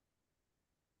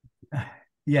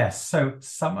 Yes, so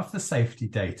some of the safety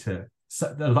data,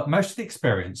 most of the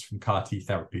experience from CAR-T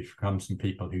therapy comes from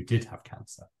people who did have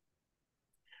cancer.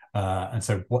 And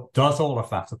so what does all of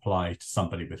that apply to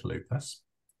somebody with lupus?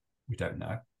 We don't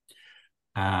know.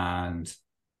 And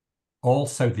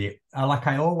also, like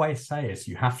I always say, is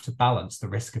you have to balance the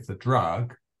risk of the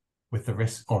drug with the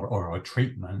risk or a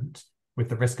treatment with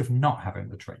the risk of not having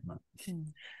the treatment.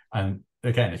 And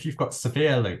again, if you've got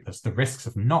severe lupus, the risks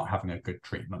of not having a good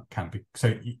treatment can be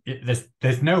so.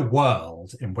 There's no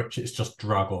world in which it's just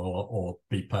drug or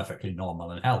be perfectly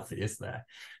normal and healthy, is there?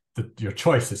 Your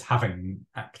choice is having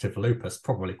active lupus,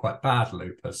 probably quite bad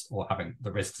lupus, or having the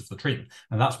risks of the treatment.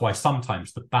 And that's why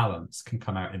sometimes the balance can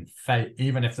come out in favor.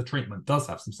 Even if the treatment does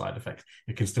have some side effects,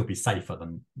 it can still be safer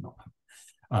than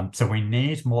not. So we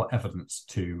need more evidence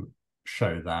to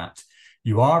show that.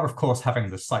 You are, of course, having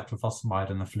the cyclophosphamide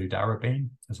and the fludarabine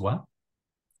as well,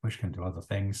 which can do other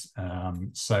things.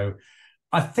 So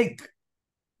I think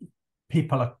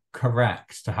people are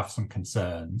correct to have some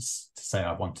concerns to say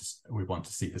we want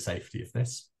to see the safety of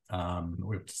this. We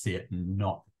want to see it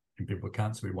not in people with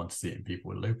cancer. We want to see it in people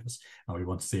with lupus, and we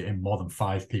want to see it in more than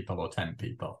 5 people or 10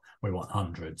 people. We want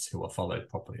hundreds who are followed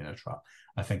properly in a trial.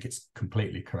 I think it's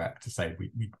completely correct to say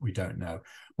we don't know.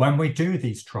 When we do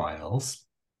these trials,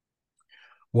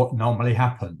 what normally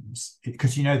happens,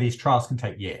 because these trials can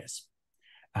take years.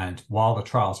 And while the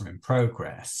trials are in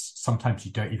progress, sometimes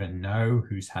you don't even know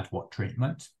who's had what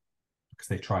treatment because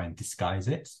they try and disguise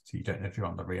it. So you don't know if you're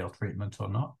on the real treatment or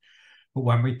not. But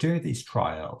when we do these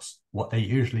trials, what they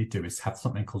usually do is have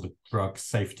something called a drug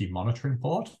safety monitoring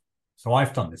board. So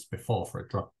I've done this before for a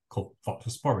drug called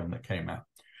voclosporin that came out.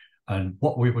 And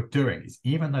what we were doing is,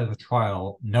 even though the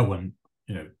trial, no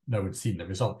one's seen the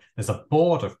result, there's a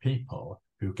board of people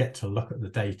who get to look at the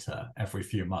data every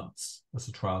few months as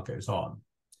the trial goes on.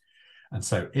 And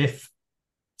so if,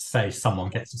 say, someone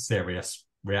gets a serious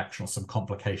reaction or some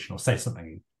complication, or say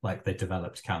something like they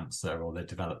developed cancer or they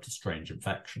developed a strange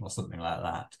infection or something like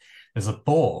that, there's a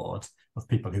board of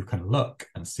people who can look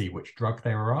and see which drug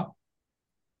they were on.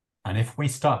 And if we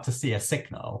start to see a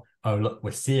signal, oh, look,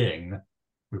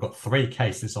 we've got 3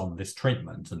 cases on this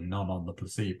treatment and none on the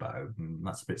placebo, and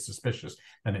that's a bit suspicious,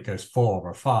 then it goes 4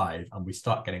 or 5 and we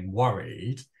start getting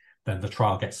worried, then the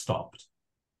trial gets stopped.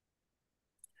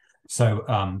 So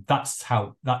that's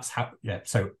how, yeah.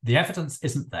 So the evidence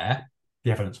isn't there.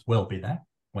 The evidence will be there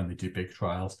when they do big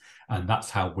trials. And that's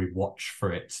how we watch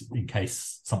for it in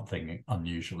case something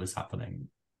unusual is happening.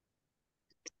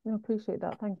 I appreciate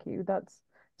that. Thank you. It's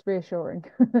reassuring.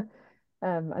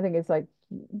 I think it's like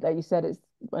you said, it's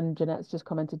when Jeanette's just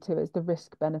commented too, it's the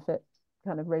risk benefit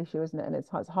kind of ratio, isn't it? And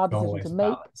it's a hard decision to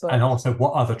make. But... And also,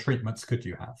 what other treatments could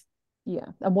you have? Yeah,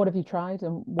 and what have you tried,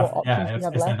 and what options do you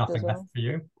have is there left nothing as well? left for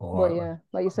you? Or, well, yeah,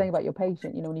 like you're saying about your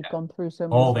patient, when you've gone through so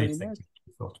all many these things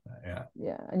you thought about,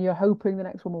 yeah, and you're hoping the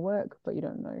next one will work, but you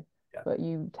don't know. Yeah. But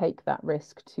you take that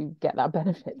risk to get that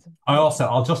benefit.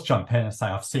 I'll just jump in and say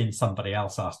I've seen somebody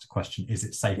else ask a question: is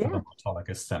it safer than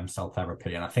autologous stem cell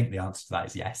therapy? And I think the answer to that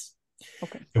is yes.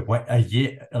 Okay.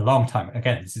 A long time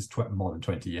again, this is more than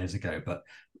 20 years ago, but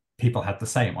people had the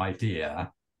same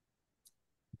idea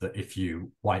that if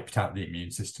you wiped out the immune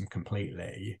system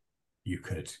completely, you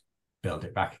could build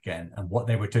it back again. And what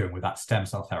they were doing with that stem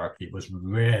cell therapy was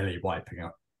really wiping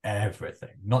out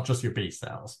everything, not just your B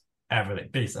cells, everything,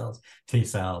 B cells, T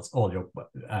cells, all your,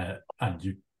 and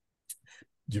you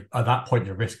at that point,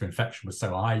 your risk of infection was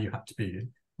so high, you had to be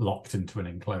locked into an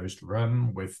enclosed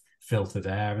room with filtered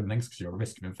air and things because your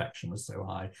risk of infection was so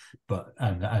high. But,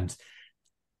 and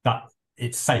that,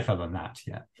 it's safer than that,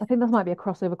 yeah. I think that might be a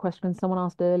crossover question. Someone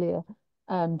asked earlier,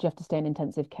 do you have to stay in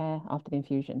intensive care after the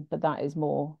infusion? But that is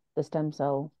more the stem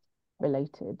cell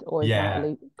related, or is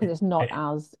that because it's not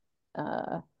as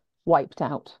wiped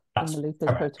out in the lupus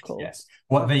protocol? Yes.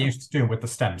 What they used to do with the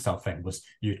stem cell thing was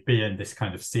you'd be in this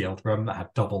kind of sealed room that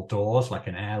had double doors, like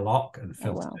an airlock and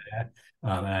filtered air.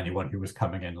 And anyone who was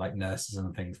coming in, like nurses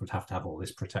and things, would have to have all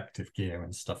this protective gear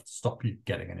and stuff to stop you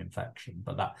getting an infection.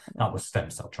 But that was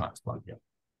stem cell transplant. Yeah.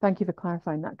 Thank you for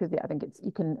clarifying that, because I think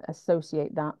you can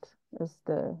associate that as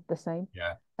the same.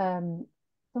 Yeah.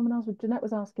 Someone else, Jeanette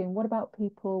was asking, what about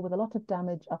people with a lot of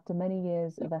damage after many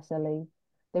years of SLE?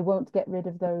 They won't get rid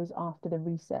of those after the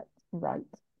reset, right?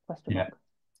 Question mark.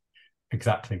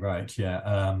 Exactly right.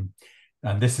 Yeah.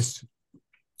 And this is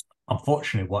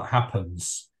unfortunately what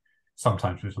happens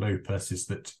sometimes with lupus, is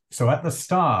that, so at the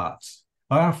start,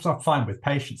 I have to find with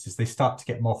patients is they start to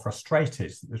get more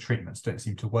frustrated that the treatments don't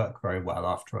seem to work very well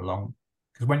after a long,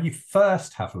 because when you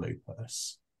first have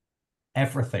lupus,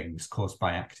 everything's caused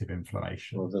by active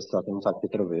inflammation.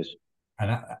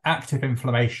 And active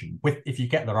inflammation, if you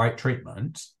get the right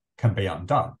treatment, can be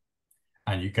undone.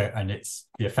 And you go, and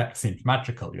the effect seems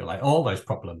magical. You're like, all those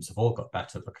problems have all got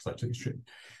better because I took this treatment.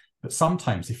 But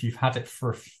sometimes if you've had it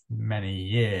for many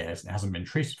years and it hasn't been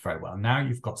treated very well, now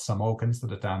you've got some organs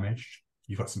that are damaged.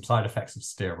 You've got some side effects of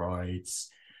steroids.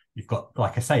 You've got,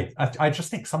 like I say, I just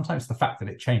think sometimes the fact that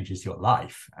it changes your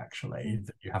life, actually,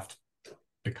 that you have to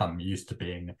become used to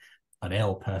being an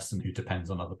ill person who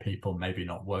depends on other people, maybe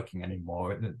not working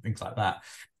anymore, things like that.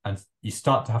 And you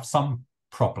start to have some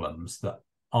problems that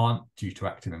aren't due to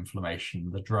active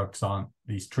inflammation.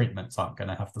 These treatments aren't going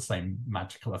to have the same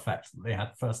magical effect that they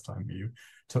had the first time you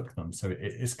took them. So it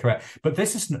is correct. But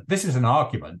this is an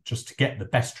argument just to get the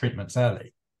best treatments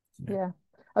early. Yeah.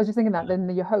 I was just thinking that then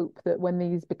you hope that when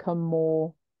these become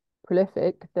more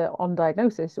prolific, that on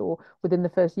diagnosis or within the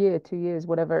first year, 2 years,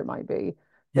 whatever it might be,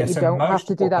 that you don't have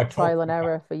to do that trial and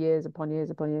error for years upon years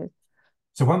upon years.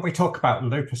 So when we talk about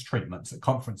lupus treatments at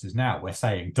conferences now, we're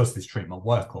saying, does this treatment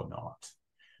work or not?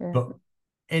 Yeah. But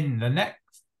in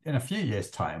a few years'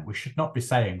 time, we should not be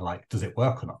saying, like, does it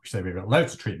work or not? We say we've got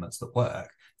loads of treatments that work.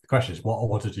 The question is, what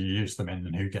order do you use them in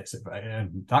and who gets it?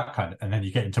 And that kind of, and then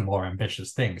you get into more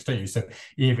ambitious things, don't you? So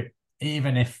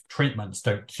even if treatments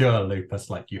don't cure lupus,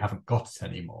 like you haven't got it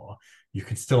anymore, you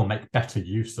can still make better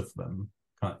use of them.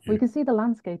 We can see the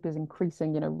landscape is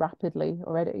increasing, rapidly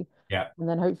already. Yeah. And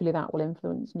then hopefully that will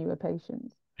influence newer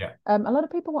patients. Yeah. A lot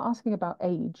of people were asking about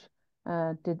age.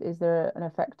 Is there an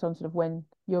effect on sort of when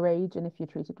your age and if you're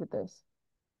treated with this?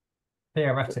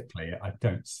 Theoretically, I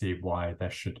don't see why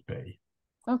there should be.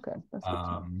 Okay, that's good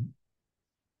to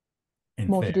know.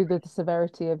 More to do with the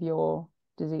severity of your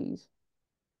disease.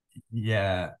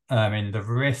 Yeah, I mean, the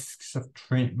risks of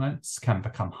treatments can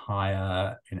become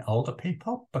higher in older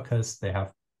people because they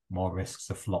have more risks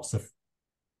of lots of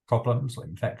problems like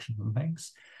infections and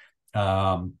things.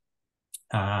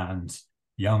 And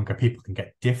younger people can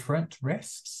get different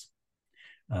risks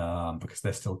because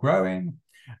they're still growing.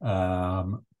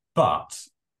 But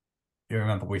you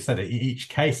remember we said each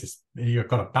case is, you've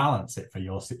got to balance it for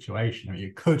your situation. I mean,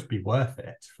 it could be worth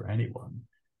it for anyone,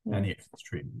 any of these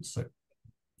treatments. So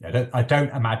I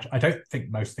don't think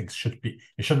most things should be,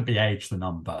 it shouldn't be age the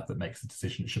number that makes the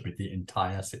decision. It should be the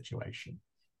entire situation.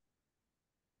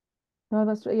 No,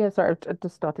 that's yeah. Sorry, I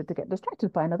just started to get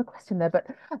distracted by another question there, but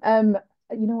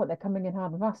you know what? They're coming in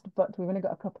hard and fast, but we've only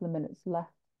got a couple of minutes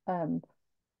left.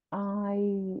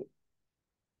 I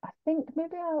I think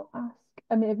maybe I'll ask.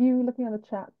 I mean, if you looking at the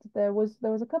chat, there was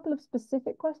a couple of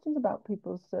specific questions about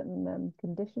people's certain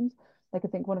conditions. Like I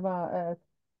think one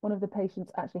of the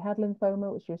patients actually had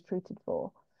lymphoma, which she was treated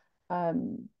for,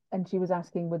 and she was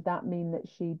asking, would that mean that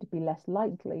she'd be less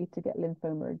likely to get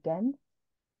lymphoma again,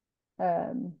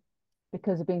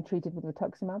 because of being treated with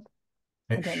rituximab?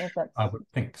 I don't know if that's I would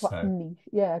think quite so. niche.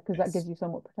 Yeah, because that gives you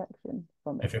somewhat protection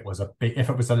from it. If it was a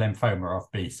lymphoma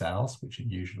of B cells, which it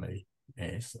usually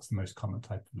is, that's the most common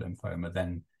type of lymphoma,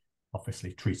 then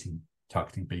obviously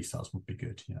targeting B cells would be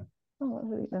good.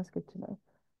 Oh, that's good to know.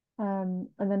 And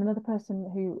then another person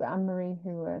Anne-Marie,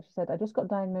 she said, I just got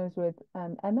diagnosed with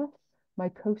MF,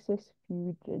 mycosis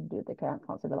I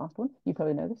can't say the last one. You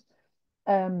probably know this.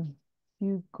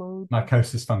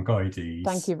 Mycosis fungoides.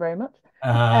 Thank you very much.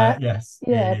 Yes.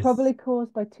 Yeah, probably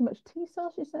caused by too much T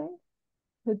cells, you're saying?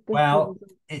 Well,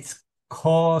 it's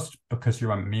caused because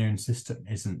your immune system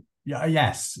isn't. Yeah,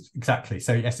 yes, exactly.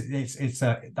 So yes, it's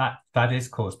that is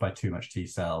caused by too much T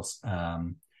cells,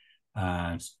 and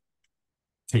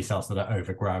T cells that are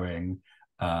overgrowing.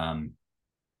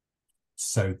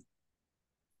 So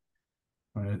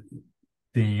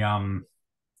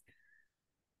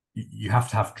you have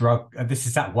to have drug. This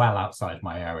is well outside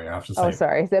my area, I have to say. Oh,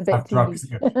 sorry, is it a bit too drugs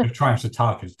you're trying to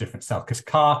target a different cell, because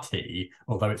CAR-T,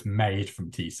 although it's made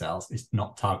from T cells, it's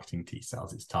not targeting T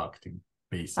cells, it's targeting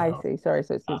B cells. I see. Sorry,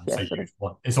 so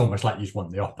it's almost like you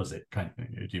want the opposite kind of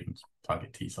thing. You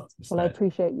target T cells instead. Well, I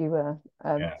appreciate you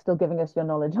still giving us your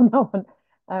knowledge on that one.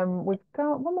 We've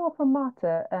got one more from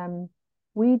Marta.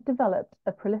 We developed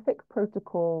a prolific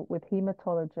protocol with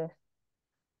hematologists.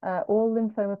 All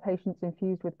lymphoma patients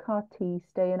infused with CAR-T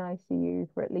stay in ICU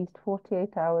for at least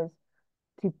 48 hours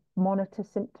to monitor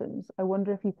symptoms. I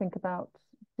wonder if you think about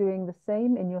doing the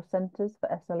same in your centers for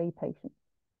SLE patients.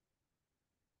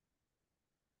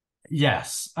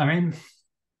 Yes. I mean,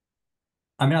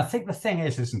 I think the thing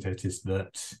is, isn't it, is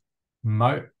that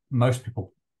most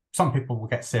people, some people will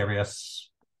get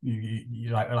serious. You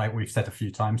like we've said a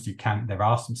few times, there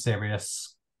are some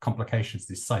serious complications,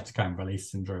 this cytokine release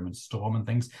syndrome and storm and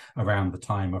things around the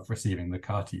time of receiving the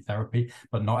CAR-T therapy,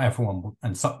 but not everyone will,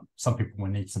 and some people will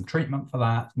need some treatment for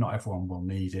that. Not everyone will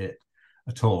need it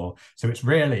at all. So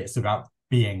it's about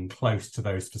being close to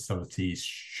those facilities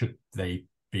should they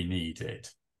be needed.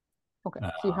 Okay,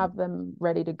 so you have them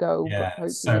ready to go, but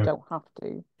hopefully you don't have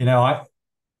to.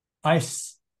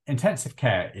 Intensive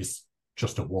care is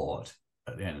just a ward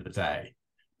at the end of the day,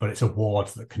 but it's a ward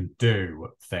that can do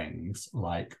things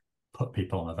like put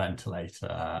people on a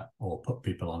ventilator or put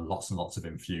people on lots and lots of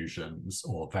infusions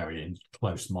or very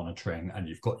close monitoring, and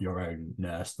you've got your own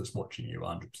nurse that's watching you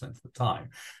 100% of the time.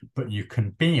 But you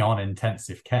can be on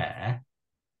intensive care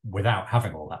without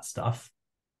having all that stuff.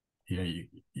 It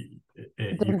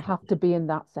doesn't have to be in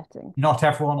that setting. Not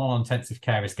everyone on intensive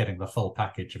care is getting the full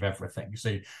package of everything.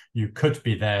 So you could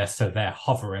be there, so they're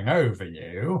hovering over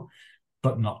you,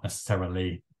 but not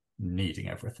necessarily needing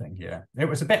everything. Yeah, it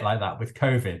was a bit like that with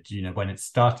COVID. When it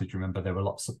started, remember there were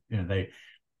lots of, they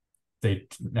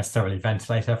necessarily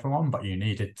ventilate everyone, but you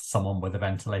needed someone with a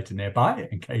ventilator nearby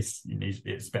in case you need.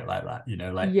 It's a bit like that.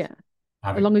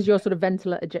 As long as you're sort of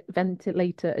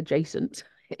ventilator adjacent.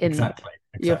 Exactly.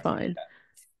 You're fine.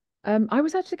 Yeah. I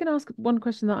was actually going to ask one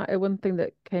question one thing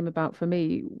that came about for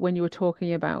me when you were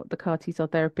talking about the CAR-T cell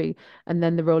therapy and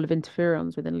then the role of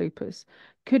interferons within lupus.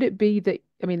 Could it be that,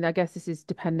 I guess this is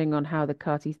depending on how the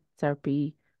CAR-T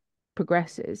therapy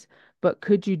progresses, but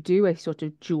could you do a sort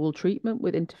of dual treatment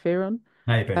with interferon?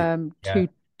 Maybe.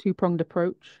 Two-pronged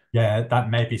approach. Yeah, that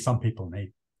maybe some people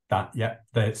need that. Yeah.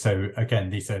 So again,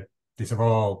 this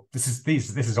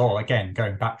is all again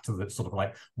going back to the sort of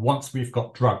like, once we've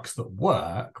got drugs that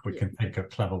work, we can think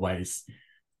of clever ways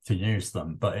to use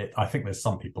them. But I think there's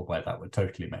some people where that would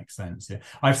totally make sense. Yeah,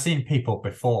 I've seen people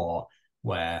before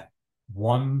where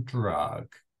one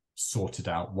drug sorted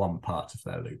out one part of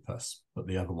their lupus, but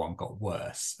the other one got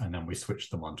worse, and then we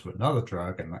switched them onto another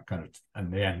drug, and that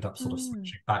and they end up sort of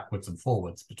switching backwards and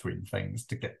forwards between things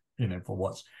to get for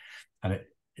what's, and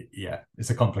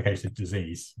it's a complicated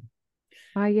disease.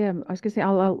 I was gonna say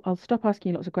I'll stop asking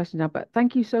you lots of questions now, but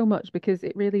thank you so much, because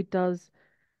it really does,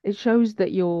 it shows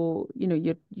that you're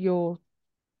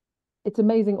it's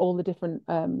amazing all the different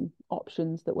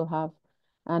options that we'll have,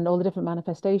 and all the different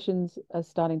manifestations are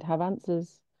starting to have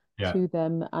answers to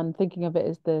them, and thinking of it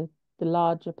as the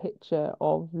larger picture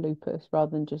of lupus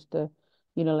rather than just a,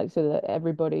 like, so that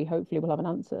everybody hopefully will have an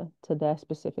answer to their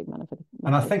specific manifestation.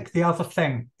 And I think the other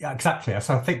thing, exactly.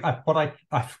 So I think what I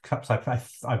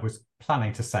was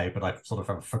planning to say, but I've sort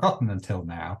of forgotten until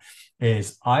now,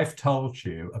 is I've told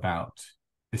you about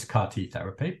this CAR-T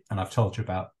therapy, and I've told you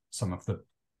about some of the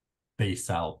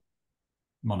B-cell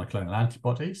monoclonal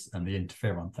antibodies and the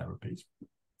interferon therapies.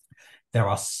 There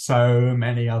are so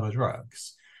many other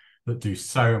drugs that do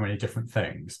so many different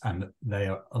things, and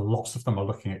lots of them are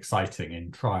looking exciting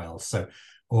in trials. So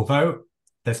although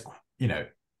there's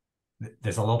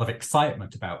a lot of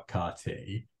excitement about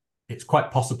CAR-T, it's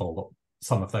quite possible that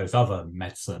some of those other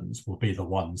medicines will be the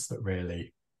ones that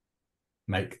really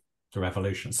make the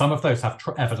revolution. Some of those have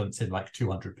evidence in like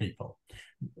 200 people,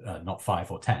 not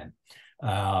 5 or 10.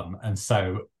 And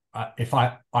so if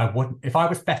I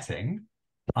was betting,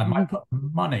 I might put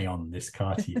money on this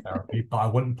CAR-T therapy, but I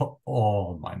wouldn't put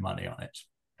all my money on it.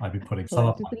 I'd be putting some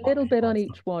of just a little bit on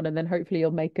each one, and then hopefully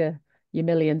you'll make your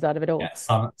millions out of it all.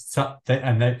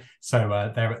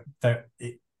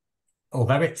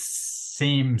 Although it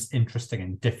seems interesting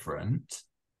and different,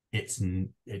 the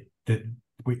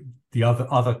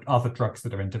other drugs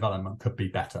that are in development could be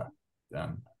better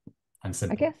and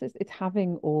simpler. I guess it's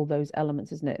having all those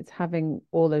elements, isn't it? It's having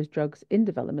all those drugs in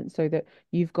development so that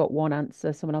you've got one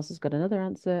answer, someone else has got another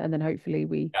answer, and then hopefully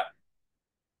we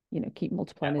keep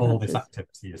multiplying those all answers. This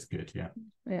activity is good. Yeah.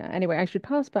 Anyway, I should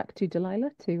pass back to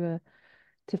Delilah to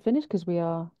finish, because we've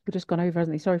just gone over,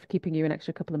 hasn't he? Sorry for keeping you an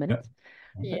extra couple of minutes.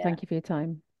 But thank you for your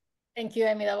time. Thank you,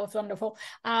 Amy. That was wonderful.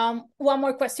 One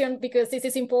more question, because this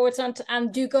is important,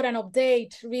 and you got an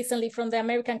update recently from the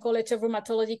American College of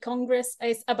Rheumatology Congress.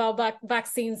 It's about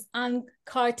vaccines and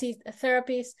CAR-T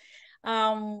therapies.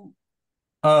 That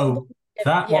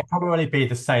will probably be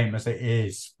the same as it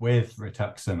is with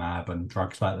rituximab and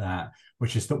drugs like that,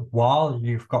 which is that while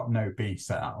you've got no B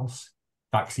cells,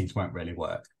 vaccines won't really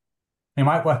work. They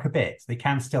might work a bit. They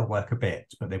can still work a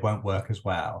bit, but they won't work as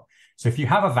well. So if you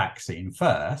have a vaccine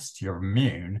first, you're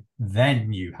immune,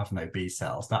 then you have no B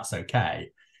cells, that's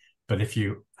okay. But if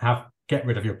you get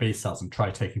rid of your B cells and try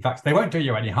taking vaccines, they won't do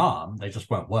you any harm. They just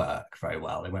won't work very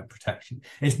well. They won't protect you.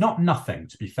 It's not nothing,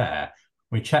 to be fair.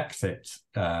 We checked it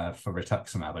for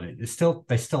rituximab, and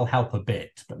they still help a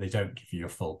bit, but they don't give you your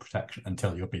full protection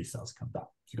until your B cells come back.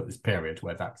 So you've got this period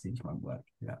where vaccines won't work.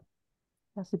 Yeah.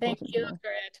 That's important. Thank you, Dr.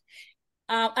 Ed.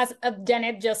 As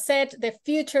Janet just said, the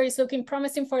future is looking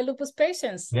promising for lupus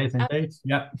patients. It is indeed.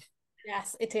 Yeah.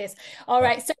 Yes, it is. All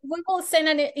right. So we will send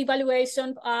an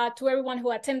evaluation to everyone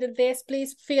who attended this.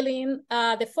 Please fill in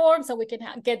the form so we can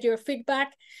get your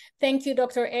feedback. Thank you,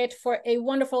 Dr. Ed, for a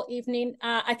wonderful evening.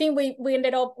 I think we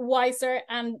ended up wiser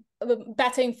and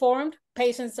better informed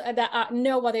patients that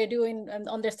know what they're doing and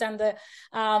understand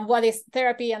what this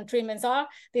therapy and treatments are.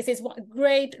 This is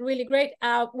great, really great.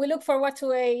 We look forward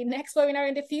to a next webinar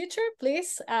in the future.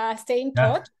 Please stay in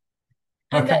touch.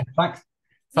 Okay, thanks.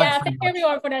 Thank you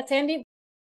everyone for attending.